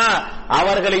தெரியுமா?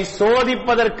 அவர்களை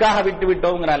சோதிப்பதற்காக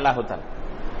விட்டுவிட்டோம்ங்கிற அல்லாஹ் தஆலா.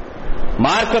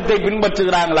 மார்க்கத்தை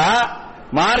பின்பற்றுகிறாங்களா,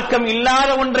 மார்க்கம் இல்லாத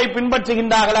ஒன்றை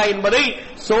பின்பற்றுகின்றார்களா என்பதை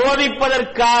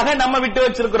சோதிப்பதற்காக நம்ம விட்டு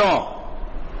வச்சிருக்கிறோம்.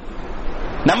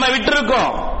 நம்ம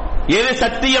விட்டிருக்கோம். எது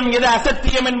சத்தியம் எது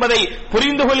அசத்தியம் என்பதை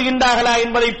புரிந்து கொள்கின்றார்களா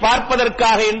என்பதை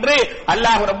பார்ப்பதற்காக என்று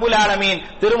அல்லாஹ் ரப்பல் ஆலமீன்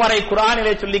திருமறை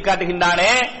குர்ஆனிலே சொல்லி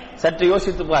காட்டுகின்றானே. சற்று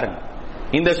யோசித்து பாருங்க.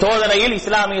 இந்த சோதனையில்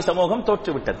இஸ்லாமிய சமூகம்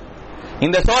தோற்றுவிட்டது.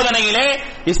 இந்த சோதனையிலே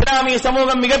இஸ்லாமிய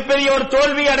சமூகம் மிகப்பெரிய ஒரு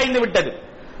தோல்வி அடைந்து விட்டது.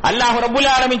 அல்லாஹ் ரப்பல்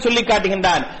ஆலமீன் சொல்லி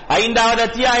காட்டுகின்றான். 5வது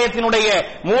அத்தியாயத்தினுடைய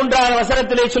 3வது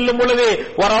வசனத்திலே சொல்லும் பொழுது,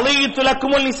 வரலீது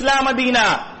லக்குமுல் இஸ்லாம தீனா,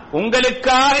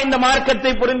 உங்களுக்காக இந்த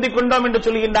மார்க்கத்தை புரிந்து கொண்டோம் என்று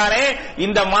சொல்கின்றானே.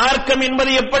 இந்த மார்க்கம்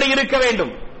என்பது எப்படி இருக்க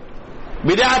வேண்டும்?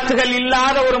 பிதஅத்துகள்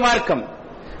இல்லாத ஒரு மார்க்கம்,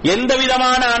 எந்த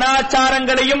விதமான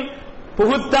அனாச்சாரங்களையும்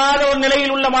புகுத்தாத ஒரு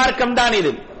நிலையில் உள்ள மார்க்கம் தான்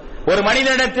இது. ஒரு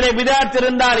மனிதனிடத்திலே பிதஅத்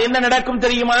இருந்தால் என்ன நடக்கும்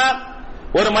தெரியுமா?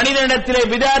 ஒரு மனிதனிடத்திலே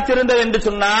பிதஅத் இருந்தது என்று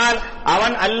சொன்னால்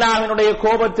அவன் அல்லாஹ்வினுடைய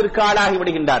கோபத்திற்கு ஆளாகி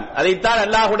விடுகின்றான். அதைத்தான்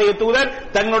அல்லாஹ்வுடைய தூதர்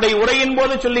தன்னுடைய உரையின்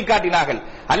போது சொல்லி காட்டினார்கள்.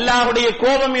 அல்லாஹ்வுடைய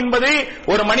கோபம் என்பது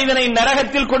ஒரு மனிதனை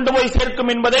நரகத்தில் கொண்டு போய்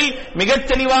சேர்க்கும் என்பதை மிகச்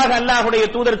தெளிவாக அல்லாஹ்வுடைய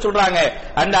தூதர் சொல்றாங்க.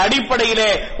 அந்த அடிப்படையிலே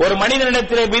ஒரு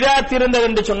மனிதனிடத்திலே பிதஅத் இருந்தது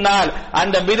என்று சொன்னால்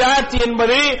அந்த பிதஅத்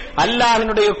என்பது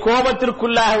அல்லாஹ்வினுடைய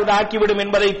கோபத்திற்குள்ளாக ஆக்கிவிடும்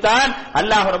என்பதைத்தான்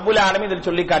அல்லாஹ் ரப்பல் ஆலமீன் இதில்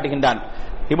சொல்லி காட்டுகின்றான்.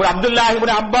 இப்ப அப்துல்லாஹ்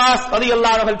இப்னு அப்பாஸ்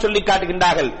ரலியல்லாஹு அன்ஹு சொல்லி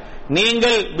காட்டுகின்றார்கள்,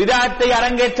 நீங்கள் பிதஅத்தை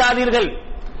அரங்கேற்றாதீர்கள்,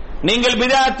 நீங்கள்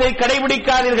பிதஅத்தை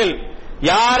கடைபிடிக்காதீர்கள்.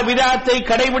 யார் பிதஅத்தை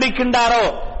கடைபிடிக்கின்றாரோ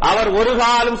அவர் ஒரு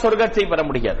காலம் சொர்க்கத்தை பெற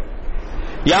முடியாது.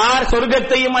 யார்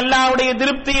சொர்க்கத்தையும் அல்லாஹ்வுடைய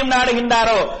திருப்தியும்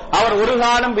நாடுகின்றாரோ அவர் ஒரு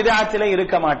காலம் பிதஅத்திலே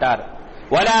இருக்க மாட்டார்.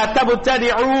 வலா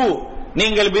தப்ததிஉ,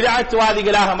 நீங்கள்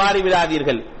பிதஅத்வாதிகளாக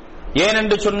மாறிவிடாதீர்கள்.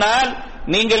 ஏனென்று சொன்னால்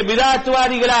நீங்கள்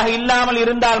பிதஅத்வாதிகளாக இல்லாமல்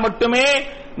இருந்தால் மட்டுமே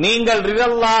நீங்கள்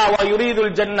ரிதல்லாஹ் வ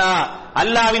யுரீதுல் ஜன்னா,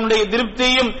 அல்லாஹ்வினுடைய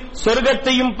திருப்தியையும்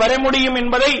சொர்க்கத்தையும் பெற முடியும்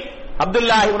என்பதை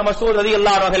அப்துல்லாஹ் இப்னு மஸ்ஊத்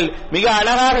ரலியல்லாஹு அன்ஹு அவர்கள் மிக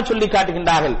அழகாக சொல்லி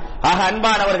காட்டுகின்றார்கள். ஆக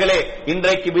அன்பானவர்களே,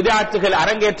 இன்றைக்கு பிதஅத்துகள்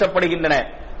அரங்கேற்றப்படுகின்றன.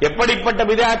 எப்படிப்பட்ட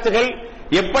பிதஅத்துகள்,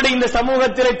 எப்படி இந்த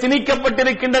சமூகத்திலே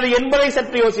திணிக்கப்பட்டிருக்கின்றது என்பதை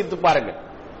சற்று யோசித்து பாருங்கள்.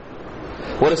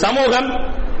 ஒரு சமூகம்,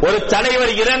 ஒரு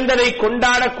தலைவர் இறந்ததை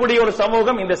கொண்டாடக்கூடிய ஒரு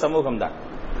சமூகம் இந்த சமூகம் தான்.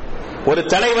 ஒரு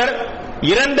தலைவர்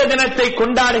இறந்த தினத்தை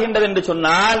கொண்டாடுகின்றது என்று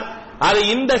சொன்னால் அது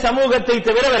இந்த சமூகத்தை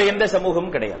தவிர வேறு எந்த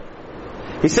சமூகமும் கிடையாது.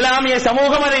 இஸ்லாமிய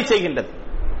சமூகம் அதை செய்கின்றது.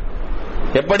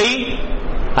 எப்படி?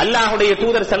 அல்லாஹ்வுடைய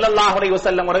தூதர் ஸல்லல்லாஹு அலைஹி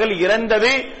வஸல்லம் அவர்கள்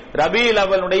இறந்தது ரபீஉல்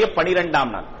அவ்வலுடைய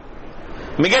 12ஆம் நாள்.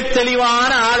 மிகத்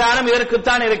தெளிவான ஆதாரம்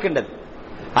இதற்குத்தான் இருக்கின்றது.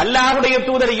 அல்லாஹ்வுடைய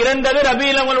தூதர் இறந்தது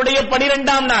ரபீஉல் அவ்வலுடைய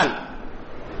 12ஆம் நாள்.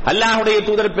 அல்லாஹ்வுடைய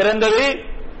தூதர் பிறந்தது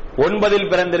 9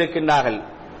 பிறந்திருக்கின்றார்கள்,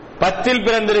 10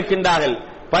 பிறந்திருக்கின்றார்கள்,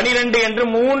 12 என்று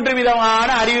 3 விதமான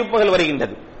அறிவிப்புகள்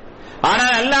வருகின்றது.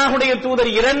 ஆனால் அல்லாஹ்வுடைய தூதர்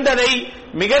இறந்ததை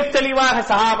மிக தெளிவாக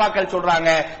சஹாபாக்கள் சொல்றாங்க.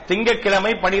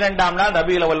 திங்கட்கிழமை 12ஆம் நாள்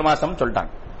ரபீஉல் அவ்வல் மாசம்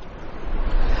சொல்றாங்க.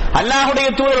 அல்லாஹ்வுடைய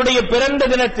தூதருடைய பிறந்த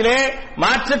தினத்திலே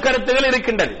மாற்று கருத்துகள்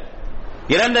இருக்கின்றது.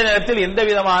 இறந்த தினத்தில் எந்த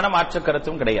விதமான மாற்று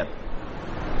கருத்தும் கிடையாது.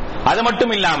 அது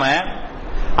மட்டும் இல்லாம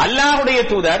அல்லாஹ்வுடைய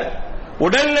தூதர்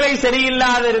உடல்நிலை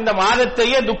சரியில்லாத இருந்த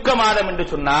மாதத்தையே துக்க மாதம் என்று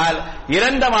சொன்னால்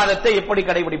இறந்த மாதத்தை எப்படி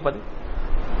கடைபிடிப்பது?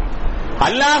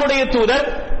 அல்லாஹ்வுடைய தூதர்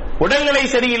உடல்நிலை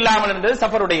சரியில்லாமல் இருந்தது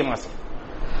சஃபருடைய மாசம்.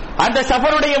 அந்த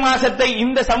சஃபருடைய மாசத்தை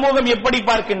இந்த சமூகம் எப்படி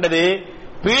பார்க்கின்றது?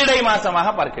 பீடை மாசமாக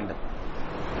பார்க்கின்றது.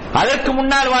 அதற்கு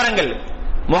முன்னால் வாருங்கள்,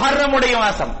 முஹர்ரமுடைய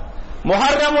மாசம்.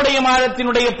 முஹர்ரமுடைய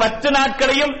மாதத்தினுடைய 10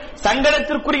 நாட்களையும்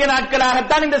சங்கடத்திற்குரிய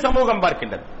நாட்களாகத்தான் இந்த சமூகம்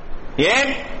பார்க்கின்றது. ஏன்?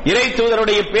 இறை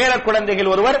தூதருடைய பேர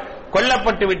குழந்தைகள் ஒருவர்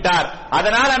கொல்லப்பட்டு விட்டார்.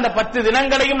 அதனால் அந்த 10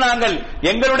 தினங்களையும் நாங்கள்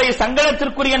எங்களுடைய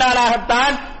சங்கடத்திற்குரிய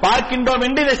நாளாகத்தான் பார்க்கின்றோம்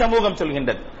என்று இந்த சமூகம்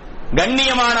சொல்கின்றது.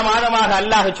 கண்ணியமான மாதமாக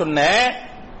அல்லாஹ் சொன்ன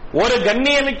ஒரு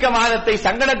கண்ணியமிக்க மாதத்தை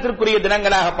சங்கடத்திற்குரிய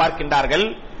தினங்களாக பார்க்கின்றார்கள்.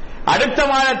 அடுத்த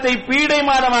மாதத்தை பீடை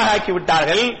மாதமாக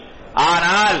ஆக்கிவிட்டார்கள்.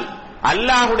 ஆனால்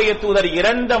அல்லாஹுடைய தூதர்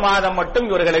இறந்த மாதம் மட்டும்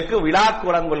இவர்களுக்கு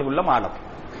விழாக்குளங்கள் உள்ள மாதம்.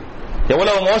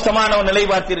 எவ்வளவு மோசமான ஒரு நிலை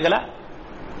பார்த்தீர்களா?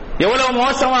 எவ்வளவு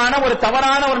மோசமான ஒரு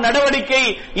தவறான ஒரு நடவடிக்கை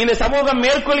இந்த சமூகம்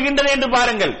மேற்கொள்கின்றது என்று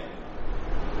பாருங்கள்.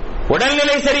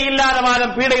 உடல்நிலை சரியில்லாத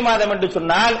மாதம் பீடை மாதம் என்று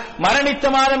சொன்னால் மரணித்த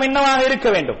மாதம் என்னவாக இருக்க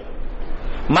வேண்டும்?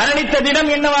 மரணித்த தினம்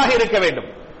என்னவாக இருக்க வேண்டும்?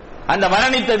 அந்த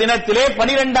மரணித்த தினத்திலே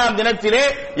 12ஆம் தினத்திலே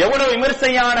எவ்வளவு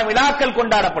விமர்சையான விழாக்கள்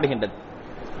கொண்டாடப்படுகின்றது.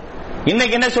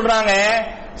 இன்னைக்கு என்ன சொல்றாங்க?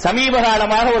 சமீப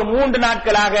காலமாக ஒரு 3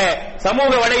 நாட்களாக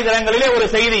சமூக வலைதளங்களிலே ஒரு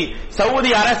செய்தி,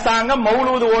 சவுதி அரசாங்கம்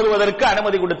மௌலூது ஓதுவதற்கு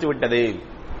அனுமதி கொடுத்து விட்டது.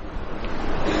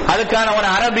 அதுக்கான ஒரு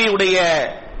அரபியுடைய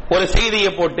ஒரு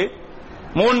செய்தியை போட்டு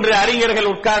 3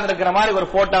 அறிஞர்கள் உட்கார்ந்து இருக்கிற மாதிரி ஒரு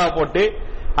போட்டோவை போட்டு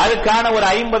அதுக்கான ஒரு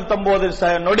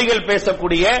 59 நொடிகள்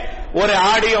பேசக்கூடிய ஒரு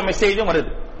ஆடியோ மெசேஜும்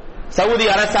வருது. சவுதி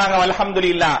அரசாங்கம்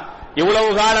அல்ஹம்துலில்லாஹ் இவ்வளவு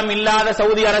காலம் இல்லாத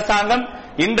சவுதி அரசாங்கம்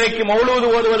இன்றைக்கு மௌலூது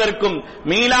ஓதுவதற்கும்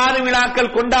மீலாது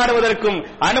விழாக்கள் கொண்டாடுவதற்கும்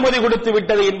அனுமதி கொடுத்து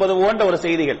விட்டது என்பது போன்ற ஒரு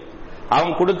செய்திகள்.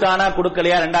 அவங்க கொடுத்தானா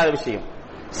கொடுக்கலையா இரண்டாவது விஷயம்.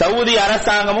 சவுதி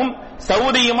அரசாங்கமும்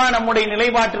சவுதியுமா நம்முடைய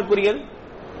நிலைப்பாட்டிற்குரியது?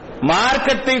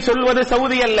 மார்க்கத்தை சொல்வது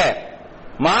சவுதி அல்ல,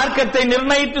 மார்க்கத்தை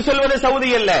நிர்ணயித்து சொல்வது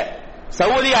சவுதி அல்ல.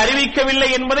 சவுதி அறிவிக்கவில்லை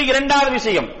என்பது இரண்டாவது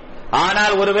விஷயம்.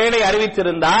 ஆனால் ஒருவேளை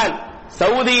அறிவித்திருந்தால்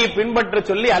சவுதியை பின்பற்ற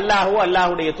சொல்லி அல்லாஹ்வோ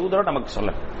அல்லாஹ்வுடைய தூதரோ நமக்கு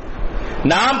சொல்ல.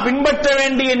 நாம் பின்பற்ற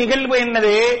வேண்டிய நிகழ்வு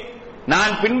என்னது?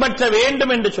 நான் பின்பற்ற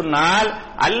வேண்டும் என்று சொன்னால்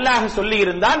அல்லாஹ் சொல்லி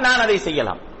இருந்தால் நான் அதை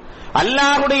செய்யலாம்,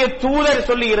 அல்லாஹ்வுடைய தூதர்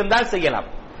சொல்லி இருந்தால் செய்யலாம்.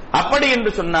 அப்படி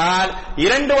என்று சொன்னால்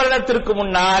 2 வருடத்திற்கு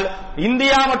முன்னால்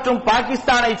இந்தியா மற்றும்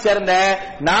பாகிஸ்தானை சேர்ந்த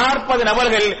 40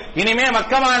 நபர்கள் இனிமே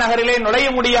மக்கா நகரிலே நுழைய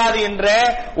முடியாது என்ற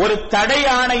ஒரு தடை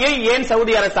ஆணையை ஏன்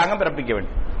சவுதி அரசாங்கம் பிறப்பிக்க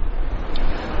வேண்டும்?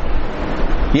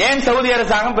 ஏன் சவுதி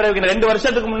அரசாங்கம் பிறப்பிக்க? 2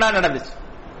 வருஷத்துக்கு முன்னால் நடந்துச்சு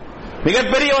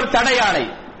மிகப்பெரிய ஒரு தடை ஆணை.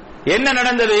 என்ன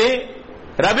நடந்தது?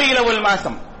 ரபீஉல் அவ்வல்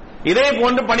மாசம் இதே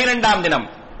போன்று 12ஆம் தினம்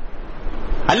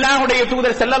அல்லாஹ்வுடைய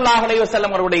தூதர் ஸல்லல்லாஹு அலைஹி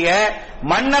வஸல்லம் அவருடைய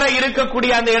மன்னரை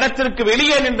இருக்கக்கூடிய அந்த இடத்திற்கு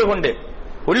வெளியே நின்று கொண்டு,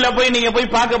 உள்ள போய் நீங்க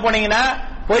போய் பார்க்க போனீங்கன்னா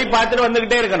போய் பார்த்துட்டு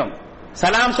வந்துகிட்டே இருக்கணும்,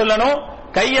 சலாம் சொல்லணும்,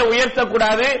 கையை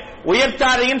உயர்த்தக்கூடாது,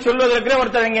 உயர்த்தாதையும் சொல்வதற்கு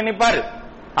ஒருத்தர் இங்க நிப்பாரு,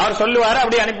 அவர் சொல்லுவாரு,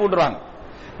 அப்படியே அனுப்பி விட்டுருவாங்க.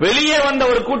 வெளியே வந்த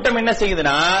ஒரு கூட்டம் என்ன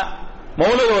செய்யுதுன்னா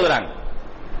மௌலூத் ஓதுறாங்க.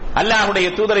 அல்லாஹ்வுடைய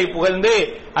தூதரை புகழ்ந்து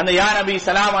அந்த யா நபி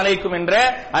ஸலாம் அலைக்கும் என்ற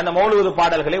அந்த மௌலூத்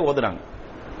பாடல்களை ஓதுறாங்க.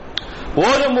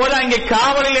 ஓதும் போது அங்கே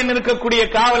காவலில் இருக்கக்கூடிய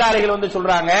காவலாளிகள் வந்து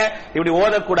சொல்றாங்க, இப்படி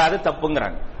ஓதக்கூடாது,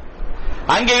 தப்புங்கிறாங்க.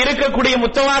 அங்கே இருக்கக்கூடிய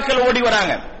முத்தவாக்கள் ஓடி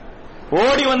வராங்க,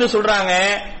 ஓடி வந்து சொல்றாங்க,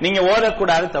 நீங்க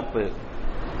ஓதக்கூடாது, தப்பு.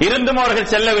 இருந்தும்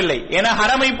அவர்கள் செல்லவில்லை. ஏன்னா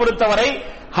ஹரமை பொறுத்தவரை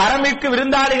ஹரமிற்கு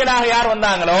விருந்தாளிகளாக யார்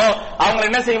வந்தாங்களோ அவங்க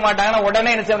என்ன செய்ய மாட்டாங்கன்னா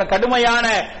உடனே என்ன செய்ய, கடுமையான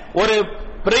ஒரு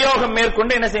பிரயோகம்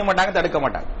மேற்கொண்டு என்ன செய்ய மாட்டாங்க, தடுக்க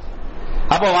மாட்டாங்க.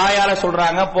 அப்ப வாயால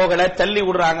சொல்றாங்க போகல, தள்ளி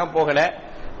விடுறாங்க போகல.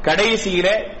 கடைசியில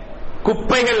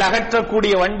குப்பைகள்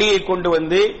அகற்றக்கூடிய வண்டியை கொண்டு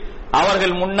வந்து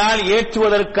அவர்கள் முன்னால்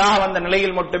ஏற்றுவதற்காக வந்த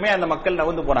நிலையில் மட்டுமே அந்த மக்கள்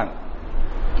நகர்ந்து போனாங்க.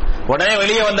 உடனே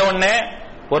வெளியே வந்த உடனே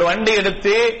ஒரு வண்டி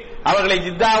எடுத்து அவர்களை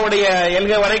ஜித்தாவுடைய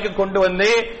எல்கை வரைக்கும் கொண்டு வந்து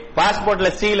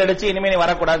பாஸ்போர்ட்ல சீல் அடிச்சு இனிமே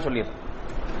வரக்கூடாதுன்னு சொல்லிடு.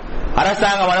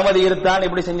 அரசாங்கம் அனுமதி இருந்தால்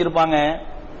இப்படி செஞ்சிருப்பாங்க.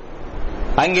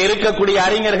 அங்க இருக்கக்கூடிய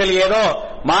அறிஞர்கள் ஏதோ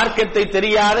மார்க்கத்தை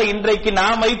தெரியாத இன்றைக்கு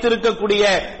நாம் வைத்திருக்கக்கூடிய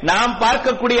நாம்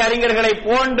பார்க்கக்கூடிய அறிஞர்களை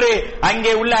போன்று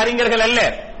அங்கே உள்ள அறிஞர்கள் அல்ல.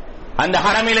 அந்த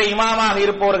ஹரமிலே இமாமாக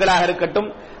இருப்பவர்களாக இருக்கட்டும்,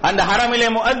 அந்த ஹரமிலே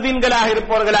முஅத்தின்களாக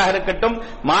இருப்பவர்களாக இருக்கட்டும்,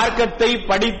 மார்க்கத்தை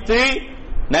படித்து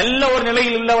நல்ல ஒரு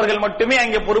நிலையில் உள்ளவர்கள் மட்டுமே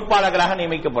அங்கே பொறுப்பாளர்களாக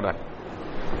நியமிக்கப்படுறார்கள்.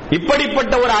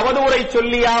 இப்படிப்பட்ட ஒரு அவதூறை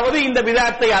சொல்லியாவது இந்த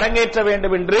பிதஅத்தை அரங்கேற்ற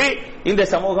வேண்டும் என்று இந்த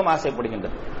சமூகம்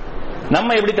ஆசைப்படுகின்றது.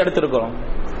 நம்ம எப்படி தடுத்திருக்கிறோம்?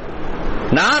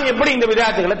 நாம் எப்படி இந்த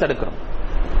பிதஅத்துகளை தடுக்கிறோம்?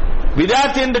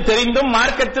 பிதஅத் என்று தெரிந்தும்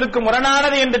மார்க்கத்திற்கு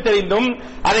முரணானது என்று தெரிந்தும்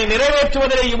அதை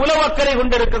நிறைவேற்றுவதில் இவ்வளவு அக்கறை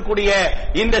கொண்டிருக்கக்கூடிய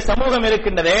இந்த சமூகம்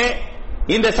இருக்கின்றதே,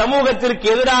 இந்த சமூகத்திற்கு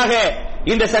எதிராக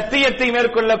இந்த சத்தியத்தை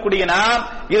மேற்கொள்ளக்கூடிய நாம்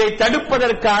இதை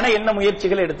தடுப்பதற்கான என்ன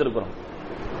முயற்சிகளை எடுத்திருக்கிறோம்?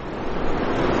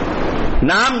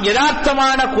 நாம்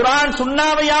யதார்த்தமான குர்ஆன்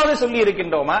சுன்னாவையாவது சொல்லி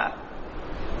இருக்கின்றோமா?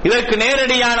 இதற்கு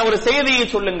நேரடியான ஒரு செய்தியை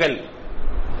சொல்லுங்கள்.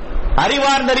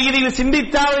 அறிவார்ந்த ரீதியில்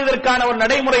சிந்தித்தாவது இதற்கான ஒரு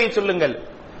நடைமுறையை சொல்லுங்கள்.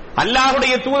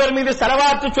 அல்லாஹ்வுடைய தூதர் மீது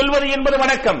ஸலவாத்து சொல்வது என்பது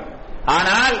வணக்கம்.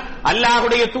 ஆனால்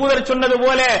அல்லாஹ்வுடைய தூதர் சொன்னது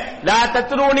போல லா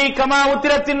தத்ரூனி கமா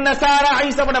உத்திரத்தின் நஸாரா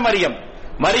ஈஸா இப்னு மரியம்,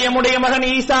 மரியமுடைய மகன்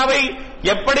ஈசாவை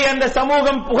எப்படி அந்த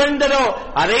சமூகம் புகழ்ந்ததோ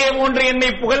அதே போன்று என்னை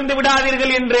புகழ்ந்து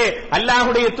விடாதீர்கள் என்று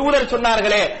அல்லாஹ்வுடைய தூதர்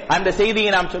சொன்னார்களே, அந்த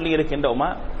செய்தியை நாம் சொல்லி இருக்கின்றோமா?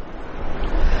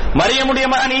 மரியமுடைய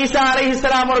மகன் ஈசா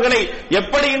அலைஹிஸ்ஸலாம் அவர்களை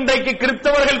எப்படி இன்றைக்கு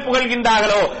கிறிஸ்தவர்கள்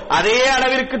புகழ்கின்றார்களோ அதே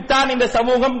அளவிற்குத்தான் இந்த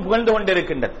சமூகம் புகழ்ந்து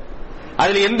கொண்டிருக்கின்றது.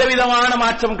 அதில் எந்த விதமான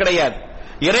மாற்றம் கிடையாது.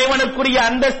 இறைவனுக்குரிய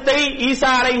அந்தஸ்தை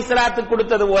ஈசா அலைஹிஸ்ஸலாத்துக்கு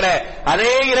கொடுத்தது போல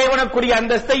அதே இறைவனுக்குரிய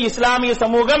அந்தஸ்தை இஸ்லாமிய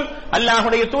சமூகம்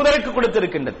அல்லாஹ்வுடைய தூதருக்கு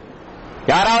கொடுத்திருக்கின்றது.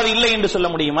 யாராவது இல்லை என்று சொல்ல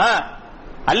முடியுமா?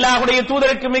 அல்லாஹ்வுடைய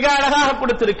தூதருக்கு மிக அழகாக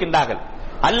கொடுத்திருக்கின்றார்கள்.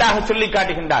 அல்லாஹ் சொல்லி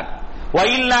காட்டுகின்றான்,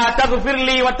 வஇல்லா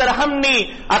தக்ஃபிர்லி வதர்ஹம்னி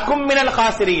அகும் மினல்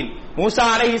காசிரீன். மூசா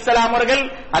அலைஹிஸ்ஸலாம் அவர்கள்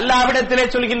அல்லாஹ்விடத்திலே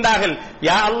சொல்கின்றார்கள்,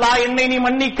 யா அல்லாஹ் என்னை நீ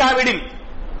மன்னிக்காவிடில்,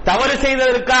 தவறு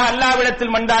செய்ததற்காக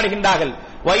அல்லாஹ்விடத்தில் மன்றாடுகின்றார்கள்.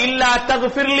 வஇல்லா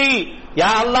தக்ஃபிர்லி,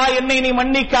 யா அல்லாஹ் என்னை நீ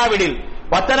மன்னிக்காவிடில்,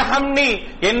 வதர்ஹம்னி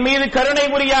என் மீது கருணை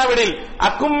புரியாவிடில்,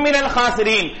 அகும் மினல்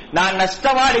காசிரீன் நான்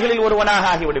நஷ்டவாளிகளில் ஒருவனாக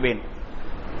ஆகிவிடுவேன்.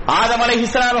 ஆதம்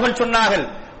அலைஹிஸ்ஸலாம் அவர்கள் சொன்னார்கள்,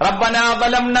 ரப்பனா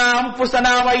ஸலம்னா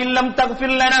அன்ஃபுஸனா வ இல்லம்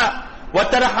தக்ஃபிர் லனா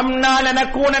வதர்ஹம்னா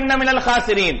லனகூனன்ன மினல்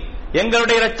காசிரீன்.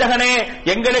 எங்களுடைய இரட்சகனே,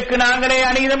 எங்களுக்கு நாங்களே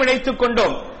அநீதம் இழைத்துக்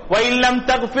கொண்டோம். வ இல்லம்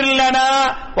தக்ஃபிர் லனா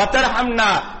வதர்ஹம்னா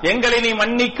எங்களை நீ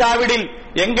மன்னிக்காவிடில்,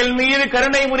 எங்கள் மீது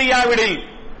கருணை புரியாவிடில்,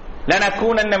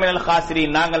 லனகூனன்ன மினல்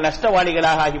காசிரீன் நாங்கள்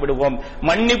நஷ்டவாளிகளாக ஆகிவிடுவோம்.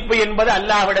 மன்னிப்பு என்பது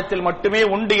அல்லாஹ்விடத்தில் மட்டுமே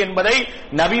உண்டு என்பதை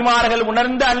நபிமார்கள்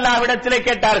உணர்ந்து அல்லாஹ்விடத்திலே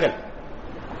கேட்டார்கள்.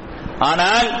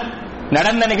 ஆனால்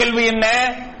நடந்த நிகழ்வு என்ன?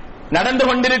 நடந்து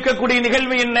கொண்டிருக்கக்கூடிய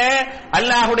நிகழ்வு என்ன?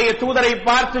 அல்லாஹ்வுடைய தூதரை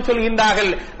பார்த்து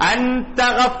சொல்கின்றார்கள், அன்த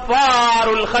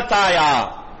கஃபாருல் ஹதாயா,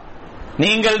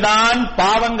 நீங்கள் தான்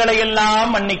பாவங்களை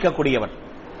எல்லாம் மன்னிக்கக்கூடியவர்.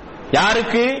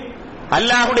 யாருக்கு?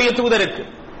 அல்லாஹ்வுடைய தூதருக்கு.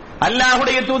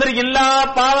 அல்லாஹ்வுடைய தூதர் எல்லா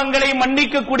பாவங்களையும்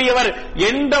மன்னிக்கக்கூடியவர்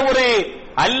என்ற ஒரு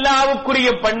அல்லாஹ்வுக்குரிய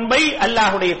பண்பை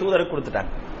அல்லாஹ்வுடைய தூதருக்கு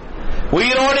கொடுத்துட்டாங்க.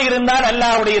 உயிரோடு இருந்தால்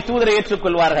அல்லாஹ்வுடைய தூதரை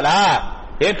ஏற்றுக்கொள்வார்களா?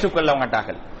 ஏற்றுக்கொள்ள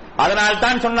மாட்டார்கள். அதனால்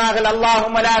தான் சொன்னார்கள்,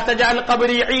 அல்லாஹும்ம லா தஜஅல்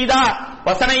கப்ரி ஈதா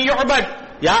வஸனை யுஅபத்,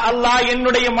 யா அல்லாஹ்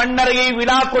என்னுடைய மண்ணறையை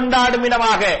விழா கொண்டாடும்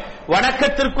இடமாக,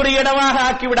 வணக்கத்திற்குரிய இடமாக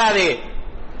ஆக்கிவிடாதே.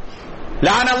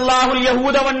 லானல்லாஹுல்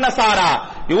யஹூத வன் நஸாரா,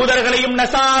 யூதர்களையும்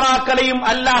நஸாராக்களையும்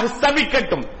அல்லாஹ்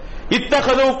சபிக்கட்டும்.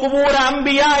 இத்தகது குபூர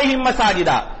அம்பியாஹிம்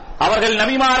மசாஜிதா, அவர்கள்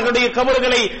நபிமார்களுடைய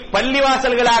கபர்களை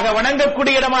பள்ளிவாசல்களாக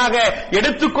வணங்கக்கூடிய இடமாக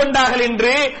எடுத்துக்கொண்டார்கள்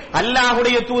என்று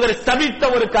அல்லாஹ்வுடைய தூதர்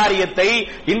சபித்த ஒரு காரியத்தை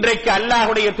இன்றைக்கு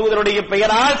அல்லாஹ்வுடைய தூதருடைய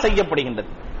பெயரால் செய்யப்படுகின்றது.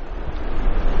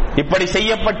 இப்படி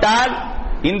செய்யப்பட்டால்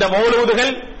இந்த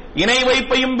மௌலூதுகள் இணை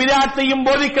வைப்பையும் பிதாத்தையும்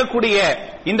போதிக்கக்கூடிய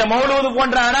இந்த மௌலூது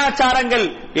போன்ற அனாச்சாரங்கள்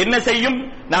என்ன செய்யும்?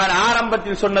 நான்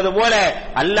ஆரம்பத்தில் சொன்னது போல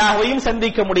அல்லாஹ்வையும்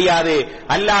சந்திக்க முடியாது,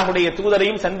 அல்லாஹ்வுடைய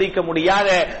தூதரையும் சந்திக்க முடியாத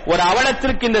ஒரு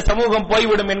அவலத்திற்கு இந்த சமூகம்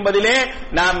போய்விடும் என்பதிலே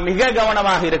நாம் மிக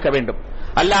கவனமாக இருக்க வேண்டும்.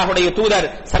 அல்லாஹ்வுடைய தூதர்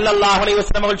ஸல்லல்லாஹு அலைஹி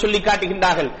வஸல்லம் அவர்கள் சொல்லி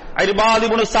காட்டுகின்றார்கள், இர்பாத்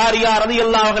இப்னு சாரியா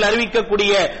রাদিয়াল্লাহு அன்ஹு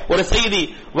அறிவிக்கக்கூடிய ஒரு செய்தி,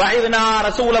 வஹித்னா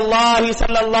ரசூலுல்லாஹி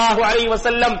ஸல்லல்லாஹு அலைஹி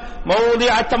வஸல்லம்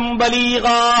மௌதிஅத்தம்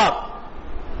பலீகா,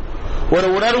 ஒரு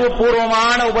உணர்வு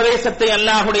பூர்வமான உபதேசத்தை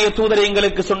அல்லாஹ்வுடைய தூதர்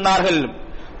எங்களுக்கு சொன்னார்கள்.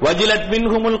 வஜிலத்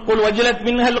மின்ஹுல் குல் வஜிலத்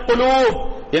மின்ஹல் குலூப்,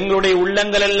 எங்களுடைய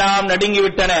உள்ளங்கள் எல்லாம்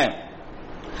நடுங்கிவிட்டன.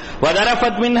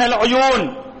 வதரஃபத் மின்ஹல் உயூன்,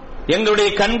 எங்களுடைய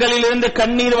கண்களில் இருந்து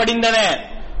கண்ணீர் வடிந்தன.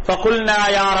 ஃபகுல்னா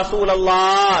யா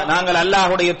ரசூலல்லாஹ், நாங்கள்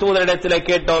அல்லாஹ்வுடைய தூதரிடத்திலே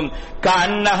கேட்டோம்,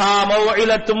 கஅன்னஹா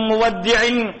மௌஇலத்தும்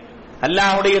முவத்திஇன்,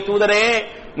 அல்லாஹ்வுடைய தூதரே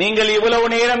நீங்கள் இவ்வளவு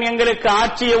நேரம் எங்களுக்கு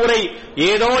ஆற்றிய உரை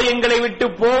ஏதோ எங்களை விட்டு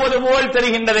போவது போல்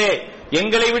தெரிகின்றதே,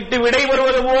 எங்களை விட்டு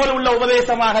விடைபெறுவது போல் உள்ள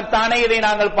உபதேசமாகத்தானே இதை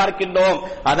நாங்கள் பார்க்கின்றோம்.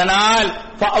 அதனால்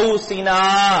ஃபௌசினா,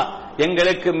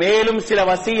 எங்களுக்கு மேலும் சில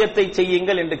வசியத்தை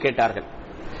செய்யுங்கள் என்று கேட்டார்கள்.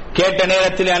 கேட்ட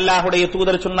நேரத்தில் அல்லாஹ்வுடைய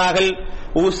தூதர் சொன்னார்கள்,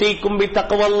 ஊசிக்கும் பி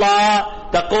தக்வல்லாஹ்,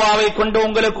 தக்வாவை கொண்டு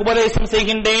உங்களுக்கு உபதேசம்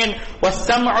செய்கின்றேன்.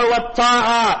 வஸ்ஸம்உ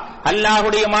வத்தாஆ,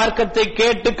 அல்லாஹ்வுடைய மார்க்கத்தை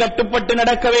கேட்டு கட்டுப்பட்டு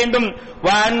நடக்க வேண்டும். வ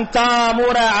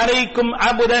அன்தாமுர அலைக்கும்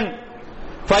அபுதன்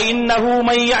ஃபஇன்னஹு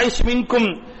மை யஇஷ் மின்கும்,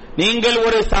 நீங்கள்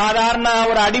ஒரு சாதாரண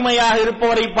ஒரு அடிமையாக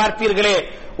இருப்பவரை பார்த்தீர்களே,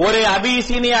 ஒரு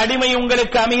அபிசீனிய அடிமை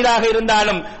உங்களுக்கு அமீராக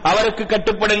இருந்தாலும் அவருக்கு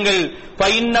கட்டுப்படுங்கள்.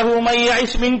 ஃபஇன்னஹு மை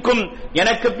யஇஷ் மின்கும்,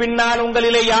 எனக்கு பின்னால்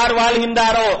உங்களிலே யார்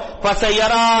வாழ்கின்றாரோ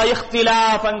ஃபஸயரா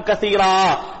இக்திலாஃபன் கஸீரா,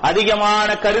 அதிகமான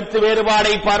கருத்து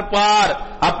வேறுபாடை பார்ப்பார்.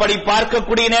 அப்படி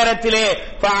பார்க்கக்கூடிய நேரத்திலே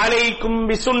ஃபஅலைக்கும்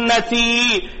பிசுன்னதி,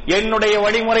 என்னுடைய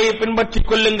வழிமுறையை பின்பற்றிக்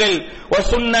கொள்ளுங்கள்.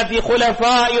 வசுன்னதி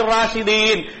குலஃபாயிர்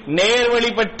ராஷிதீன்,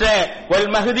 நேர்வழி பெற்ற வல்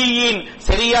மஹ்தியின்,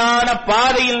 சரியான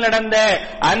பாதையில் நடந்த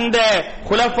அந்த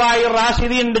குலஃபாயிர்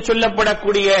ராஷிதீன் என்று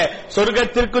சொல்லப்படக்கூடிய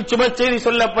சொர்க்கத்திற்கு சுப செய்தி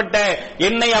சொல்லப்பட்ட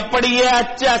என்னை அப்படியே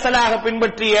அச்சு அசலாக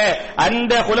பின்பற்றிய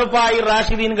அந்த குலஃபாயிர்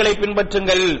ராஷிதீன்களை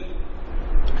பின்பற்றுங்கள்.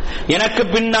 எனக்கு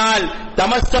பின்னால்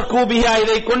தமஸ்ஸகு பிஹா,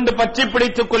 இதை கொண்டு பற்றி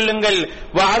பிடித்துக் கொள்ளுங்கள்.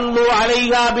 வஅல்லு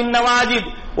அலைஹா பின் நவாஜித்,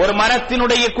 ஒரு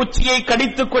மரத்தினுடைய குச்சியை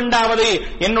கடித்துக் கொண்டாவது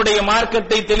என்னுடைய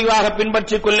மார்க்கத்தை தெளிவாக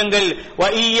பின்பற்றிக் கொள்ளுங்கள்.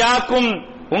 வ இய்யாக்கும்,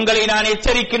 உங்களை நான்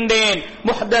எச்சரிக்கின்றேன்.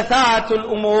 முஹ்தஸாத்துல்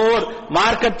உமூர்,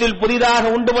 மார்க்கத்தில் புதிதாக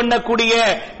உண்டு பண்ணக்கூடிய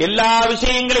எல்லா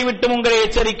விஷயங்களை விட்டும் உங்களை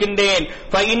எச்சரிக்கின்றேன்.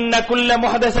 ஃபஇன்ன குல்ல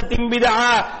முஹ்தஸத்தின் பித்ஆ,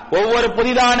 ஒவ்வொரு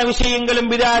புதிதான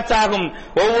விஷயங்களும் பித்ஆத் ஆகும்,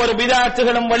 ஒவ்வொரு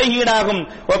பித்ஆத்துகளும் வழிகேடாகும்.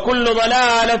 வ குல்லு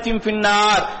ضلالத்தின்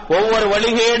ஃபின்னார், ஒவ்வொரு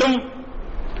வழிகேடும்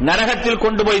நரகத்தில்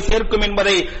கொண்டு போய் சேர்க்கும்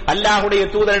என்பதை அல்லாஹ்வுடைய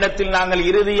தூதரிடத்தில் நாங்கள்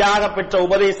இறுதியாக பெற்ற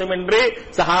உபதேசம் என்று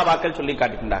சஹாபாக்கள் சொல்லி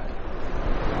காட்டுகின்றார்கள்.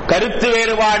 கருத்து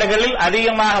வேறுபாடுகளில்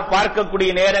அதிகமாக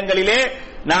பார்க்கக்கூடிய நேரங்களிலே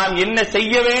நாம் என்ன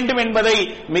செய்ய வேண்டும் என்பதை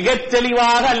மிகச்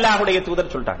தெளிவாக அல்லாஹ்வுடைய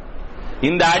தூதர் சொல்றாங்க.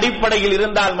 இந்த அடிப்படையில்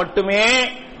இருந்தால் மட்டுமே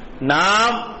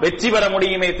நாம் வெற்றி பெற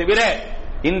முடியுமே தவிர,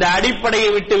 இந்த அடிப்படையை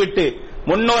விட்டுவிட்டு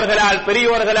முன்னோர்களால்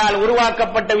பெரியோர்களால்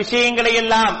உருவாக்கப்பட்ட விஷயங்களை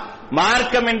எல்லாம்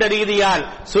மார்க்கம் என்ற ரீதியால்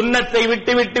சுன்னத்தை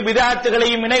விட்டுவிட்டு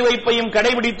பிதாத்துகளையும் இணை வைப்பையும்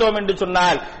கடைபிடித்தோம் என்று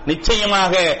சொன்னால்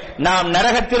நிச்சயமாக நாம்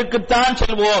நரகத்திற்குத்தான்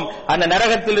செல்வோம். அந்த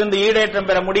நரகத்திலிருந்து ஈடேற்றம்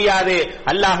பெற முடியாது.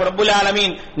 அல்லாஹ் ரப்புல்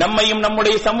ஆலமீன் நம்மையும்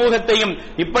நம்முடைய சமூகத்தையும்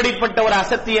இப்படிப்பட்ட ஒரு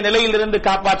அசத்திய நிலையிலிருந்து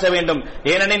காப்பாற்ற வேண்டும்.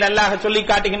 ஏனெனில் அல்லாஹ் சொல்லி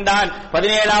காட்டுகின்றான்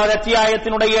 17வது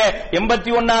அத்தியாயத்தினுடைய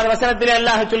 81வது வசனத்திலே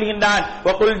அல்லாஹ் சொல்கின்றான்,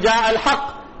 வகுல் ஜாஅல் ஹக்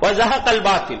வஸஹகல்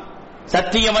பாத்தில்,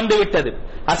 சத்தியம் வந்து விட்டது,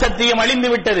 அசத்தியம் அழிந்து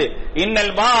விட்டது.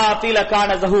 இன்னல் பாத்தில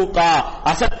கான ஸஹூகா,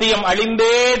 அசத்தியம்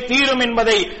அழிந்தே தீரும்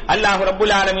என்பதை அல்லாஹ்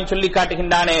ரப்புல் ஆலமீன் சொல்லி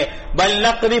காட்டுகின்றானே. பல்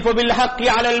நக்திஃபு பில் ஹக்கி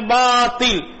அலல்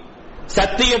பாத்தில்,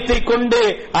 சத்தியத்தை கொண்டு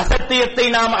அசத்தியத்தை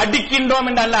நாம் அடிக்கின்றோம்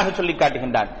என்று அல்லாஹ் சொல்லி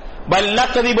காட்டுகின்றான். பல்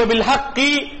நக்திஃபு பில்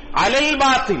ஹக்கி அலல்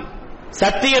பாத்தில்,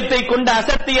 சத்தியத்தை கொண்டு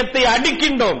அசத்தியத்தை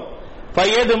அடிக்கின்றோம்.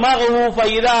 ஃபயதுமஹு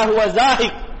ஃபைதா ஹுவ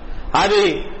ஸாஹிக், அது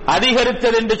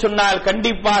அதிகரித்தது என்று சொன்னால்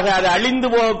கண்டிப்பாக அது அழிந்து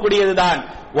போகக்கூடியதுதான்.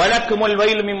 வலக்குமுல்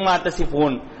வயலு மிம்மா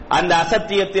தசிஃபூன், அந்த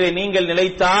அசத்தியத்திலே நீங்கள்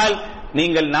நிலைத்தால்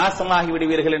நீங்கள் நாசமாகி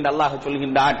விடுவீர்கள் என்று அல்லாஹ்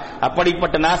சொல்கின்றான்.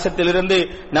 அப்படிப்பட்ட நாசத்திலிருந்து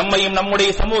நம்மையும் நம்முடைய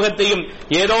சமூகத்தையும்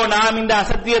ஏதோ நாம் இந்த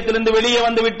அசத்தியத்திலிருந்து வெளியே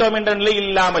வந்து விட்டோம் என்ற நிலையில்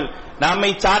இல்லாமல் நம்மை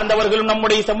சார்ந்தவர்களும்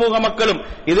நம்முடைய சமூக மக்களும்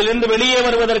இதிலிருந்து வெளியே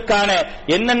வருவதற்கான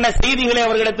என்னென்ன செய்திகளை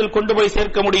அவர்களிடத்தில் கொண்டு போய்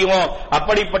சேர்க்க முடியுமோ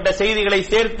அப்படிப்பட்ட செய்திகளை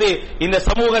சேர்த்து இந்த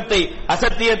சமூகத்தை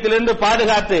அசத்தியத்திலிருந்து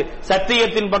பாதுகாத்து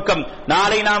சத்தியத்தின் பக்கம்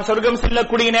நாளை நாம் சொர்க்கம்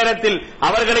செல்லக்கூடிய நேரத்தில்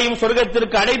அவர்களையும்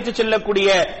சொர்க்கத்திற்கு அழைத்து செல்லக்கூடிய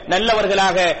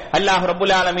நல்லவர்களாக அல்லாஹ்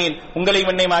ரப்புல் ஆலமீன் உங்களை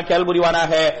என்னைமாக்கி அருள்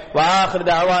புரிவானாக. வாஹிர்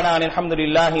தஅவானா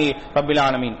அல்ஹம்துலில்லாஹி ரப்பில்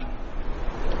ஆலமீன்.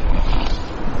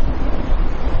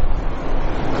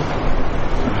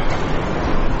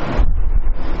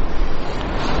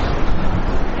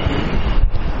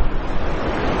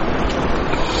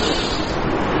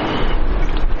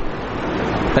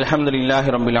 الحمدلله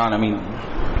رب العالمين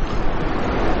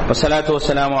والصلاة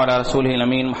والسلام على رسوله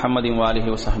الأمين محمد وآله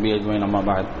وصحبه أجمعين أما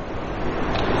بعد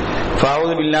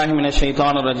فأعوذ بالله من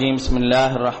الشيطان الرجيم بسم الله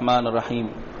الرحمن الرحيم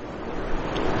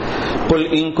قل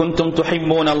إن كنتم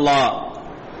تحبون الله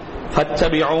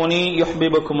فاتبعوني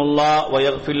يحببكم الله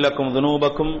ويغفر لكم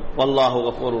ذنوبكم والله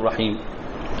غفور رحيم.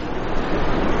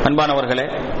 அன்பானவர்களே,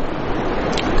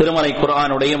 திருமறை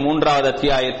குர்ஆனுடைய 3வது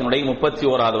அத்தியாயத்தினுடைய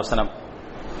 31வது வசனம்.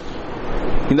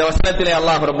 இந்த வசனத்திலே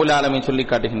அல்லாஹ் ரப்புல் ஆலமீன் சொல்லி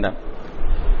காட்டுகின்றான்,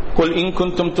 குல் இன்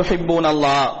குன்தும் துஹிப்பூன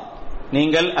அல்லாஹ்,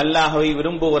 நீங்கள் அல்லாஹ்வை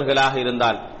விரும்புவர்களாக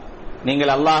இருந்தால்,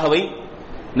 நீங்கள் அல்லாஹ்வை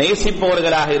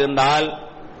நேசிப்பவர்களாக இருந்தால்,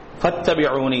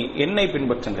 ஃபத்தபிஊனி, என்னை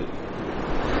பின்பற்றுங்கள்.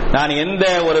 நான் எந்த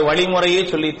ஒரு வழிமுறையை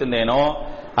சொல்லி தந்தேனோ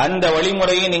அந்த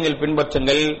வழிமுறையை நீங்கள்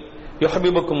பின்பற்றுங்கள்.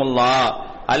 யுஹ்பிபுக்குமுல்லாஹ்,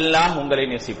 அல்லாஹ் உங்களை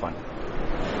நேசிப்பான்.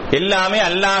 எல்லாமே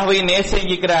அல்லாஹ்வை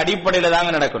நேசிக்கிற அடிப்படையில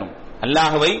தாங்க நடக்கணும்.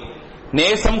 அல்லாஹ்வை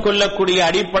நேசம் கொள்ளக்கூடிய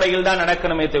அடிப்படையில் தான்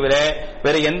நடக்கணுமே தவிர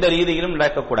வேற எந்த ரீதியிலும்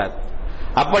நடக்கக்கூடாது.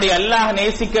 அப்படி அல்லாஹ்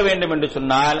நேசிக்க வேண்டும் என்று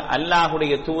சொன்னால்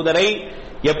அல்லாஹுடைய தூதரை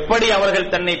எப்படி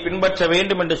அவர்கள் தன்னை பின்பற்ற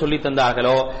வேண்டும் என்று சொல்லி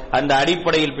தந்தார்களோ அந்த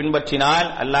அடிப்படையில் பின்பற்றினால்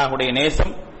அல்லாஹுடைய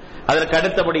நேசம், அதற்கு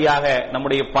அடுத்தபடியாக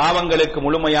நம்முடைய பாவங்களுக்கு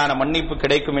முழுமையான மன்னிப்பு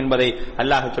கிடைக்கும் என்பதை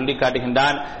அல்லாஹ் சொல்லி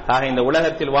காட்டுகின்றான். ஆக இந்த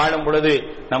உலகத்தில் வாழும் பொழுது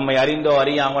நம்மை அறிந்தோ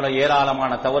அறியாமலோ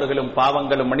ஏராளமான தவறுகளும்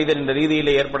பாவங்களும் மனிதன் என்ற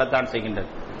ரீதியிலே ஏற்படத்தான்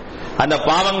செய்கின்றது. அந்த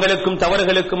பாவங்களுக்கும்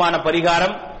தவறுகளுக்குமான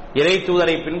பரிகாரம் இறை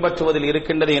தூதரை பின்பற்றுவதில்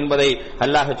இருக்கின்றது என்பதை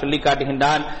அல்லாஹ் சொல்லி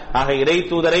காட்டுகின்றான். ஆக இறை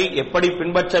தூதரை எப்படி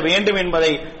பின்பற்ற வேண்டும்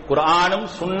என்பதை குர்ஆனும்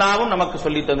சுன்னாவும் நமக்கு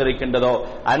சொல்லி தந்திருக்கின்றதோ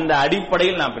அந்த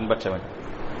அடிப்படையில் நாம் பின்பற்ற வேண்டும்.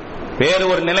 வேறு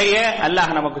ஒரு நிலையை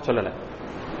அல்லாஹ் நமக்கு சொல்லல.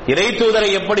 இறை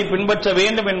தூதரை எப்படி பின்பற்ற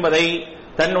வேண்டும் என்பதை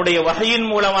தன்னுடைய வஹையின்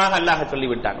மூலமாக அல்லாஹ்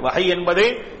சொல்லிவிட்டான். வஹை என்பது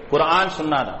குர்ஆன்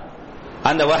சுன்னாதான்.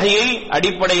 அந்த வகையை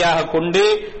அடிப்படையாக கொண்டு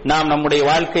நாம் நம்முடைய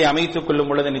வாழ்க்கையை அமைத்துக் கொள்ளும்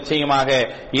பொழுது நிச்சயமாக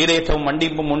ஈடேற்றமும்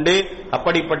மன்னிப்பும் உண்டு.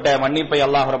 அப்படிப்பட்ட மன்னிப்பை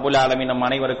அல்லாஹ் ரப்புல் ஆலமீன் நம்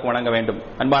அனைவருக்கும் வழங்க வேண்டும்.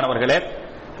 அன்பானவர்களே,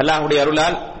 அல்லாஹ்வுடைய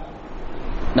அருளால்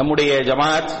நம்முடைய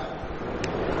ஜமாத்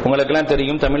உங்களுக்கெல்லாம்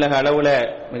தெரியும் தமிழக அளவுல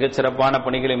மிகச் சிறப்பான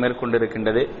பணிகளை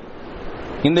மேற்கொண்டிருக்கின்றது.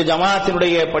 இந்த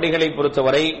ஜமாத்தினுடைய பணிகளை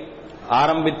பொறுத்தவரை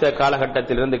ஆரம்பித்த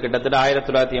காலகட்டத்திலிருந்து கிட்டத்தட்ட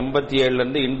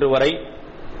 1987 இன்று வரை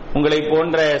உங்களை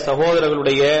போன்ற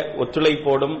சகோதரர்களுடைய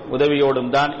ஒத்துழைப்போடும் உதவியோடும்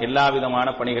தான் எல்லா விதமான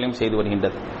பணிகளையும் செய்து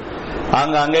வருகின்றது.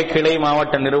 ஆங்காங்கே கிளை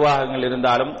மாவட்ட நிர்வாகங்கள்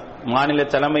இருந்தாலும் மாநில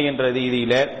தலைமை என்ற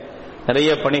ரீதியில நிறைய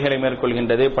பணிகளை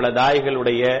மேற்கொள்கின்றது. பல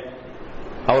தாய்களுடைய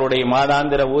அவருடைய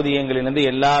மாதாந்திர ஊதியங்களிலிருந்து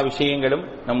எல்லா விஷயங்களும்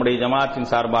நம்முடைய ஜமாத்தின்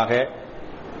சார்பாக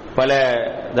பல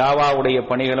தாவாவுடைய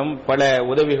பணிகளும் பல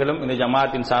உதவிகளும் இந்த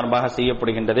ஜமாத்தின் சார்பாக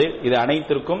செய்யப்படுகின்றது. இது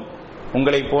அனைத்திற்கும்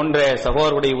உங்களை போன்ற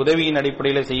சகோதரருடைய உதவியின்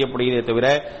அடிப்படையில் செய்யப்படுகிறதே தவிர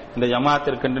இந்த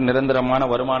ஜமாத்திற்கென்று நிரந்தரமான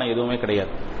வருமானம் எதுவுமே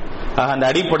கிடையாது. ஆக அந்த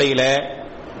அடிப்படையில்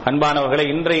அன்பானவர்களை,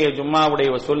 இன்றைய ஜும்மாவுடைய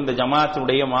வசூல் இந்த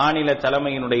ஜமாத்தினுடைய மாநில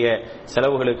தலைமையினுடைய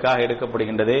செலவுகளுக்காக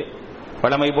எடுக்கப்படுகின்றது.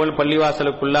 பழமை போல்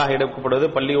பள்ளிவாசலுக்குள்ளாக எடுக்கப்படுவது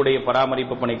பள்ளியுடைய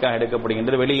பராமரிப்பு பணிக்காக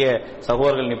எடுக்கப்படுகின்றது. வெளியே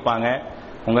சகோதரர்கள் நிற்பாங்க.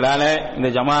 உங்களால இந்த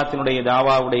ஜமாத்தினுடைய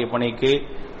தாவாவுடைய பணிக்கு,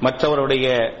 மற்றவருடைய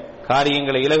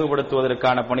காரியங்களை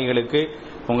இலகுபடுத்துவதற்கான பணிகளுக்கு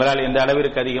உங்களால் எந்த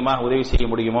அளவிற்கு அதிகமாக உதவி செய்ய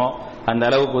முடியுமோ அந்த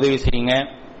அளவுக்கு உதவி செய்யுங்க.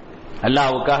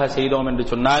 அல்லாஹ்வுக்காக செய்தோம் என்று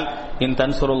சொன்னால், இன்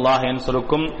தன்சுருல்லாஹ்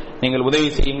யன்சுருக்கும், நீங்கள் உதவி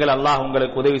செய்யுங்கள் அல்லாஹ்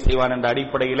உங்களுக்கு உதவி செய்வான் என்ற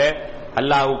அடிப்படையில்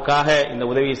அல்லாஹ்வுக்காக இந்த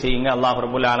உதவி செய்யுங்க. அல்லாஹ்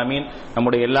ரப்பல் ஆலமீன்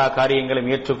நம்முடைய எல்லா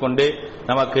காரியங்களையும் ஏற்றுக்கொண்டு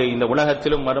நமக்கு இந்த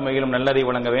உலகத்திலும் மறுமையிலும் நல்லதை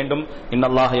வழங்க வேண்டும்.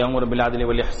 இன்னல்லாஹ யஅமுரு பில் அத்லி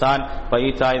வல் இஹ்சான் வ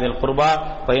ஈதாஇ தில் குர்பா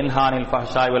வ யன்ஹா அனில்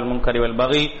ஃபஹ்ஷாஇ வல் முன்கரி வல்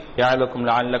பகி யஅலக்கும்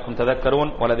லஅல்லக்கும்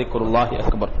ததக்கரூன் வ லதிக்ருல்லாஹி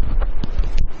அக்பர்.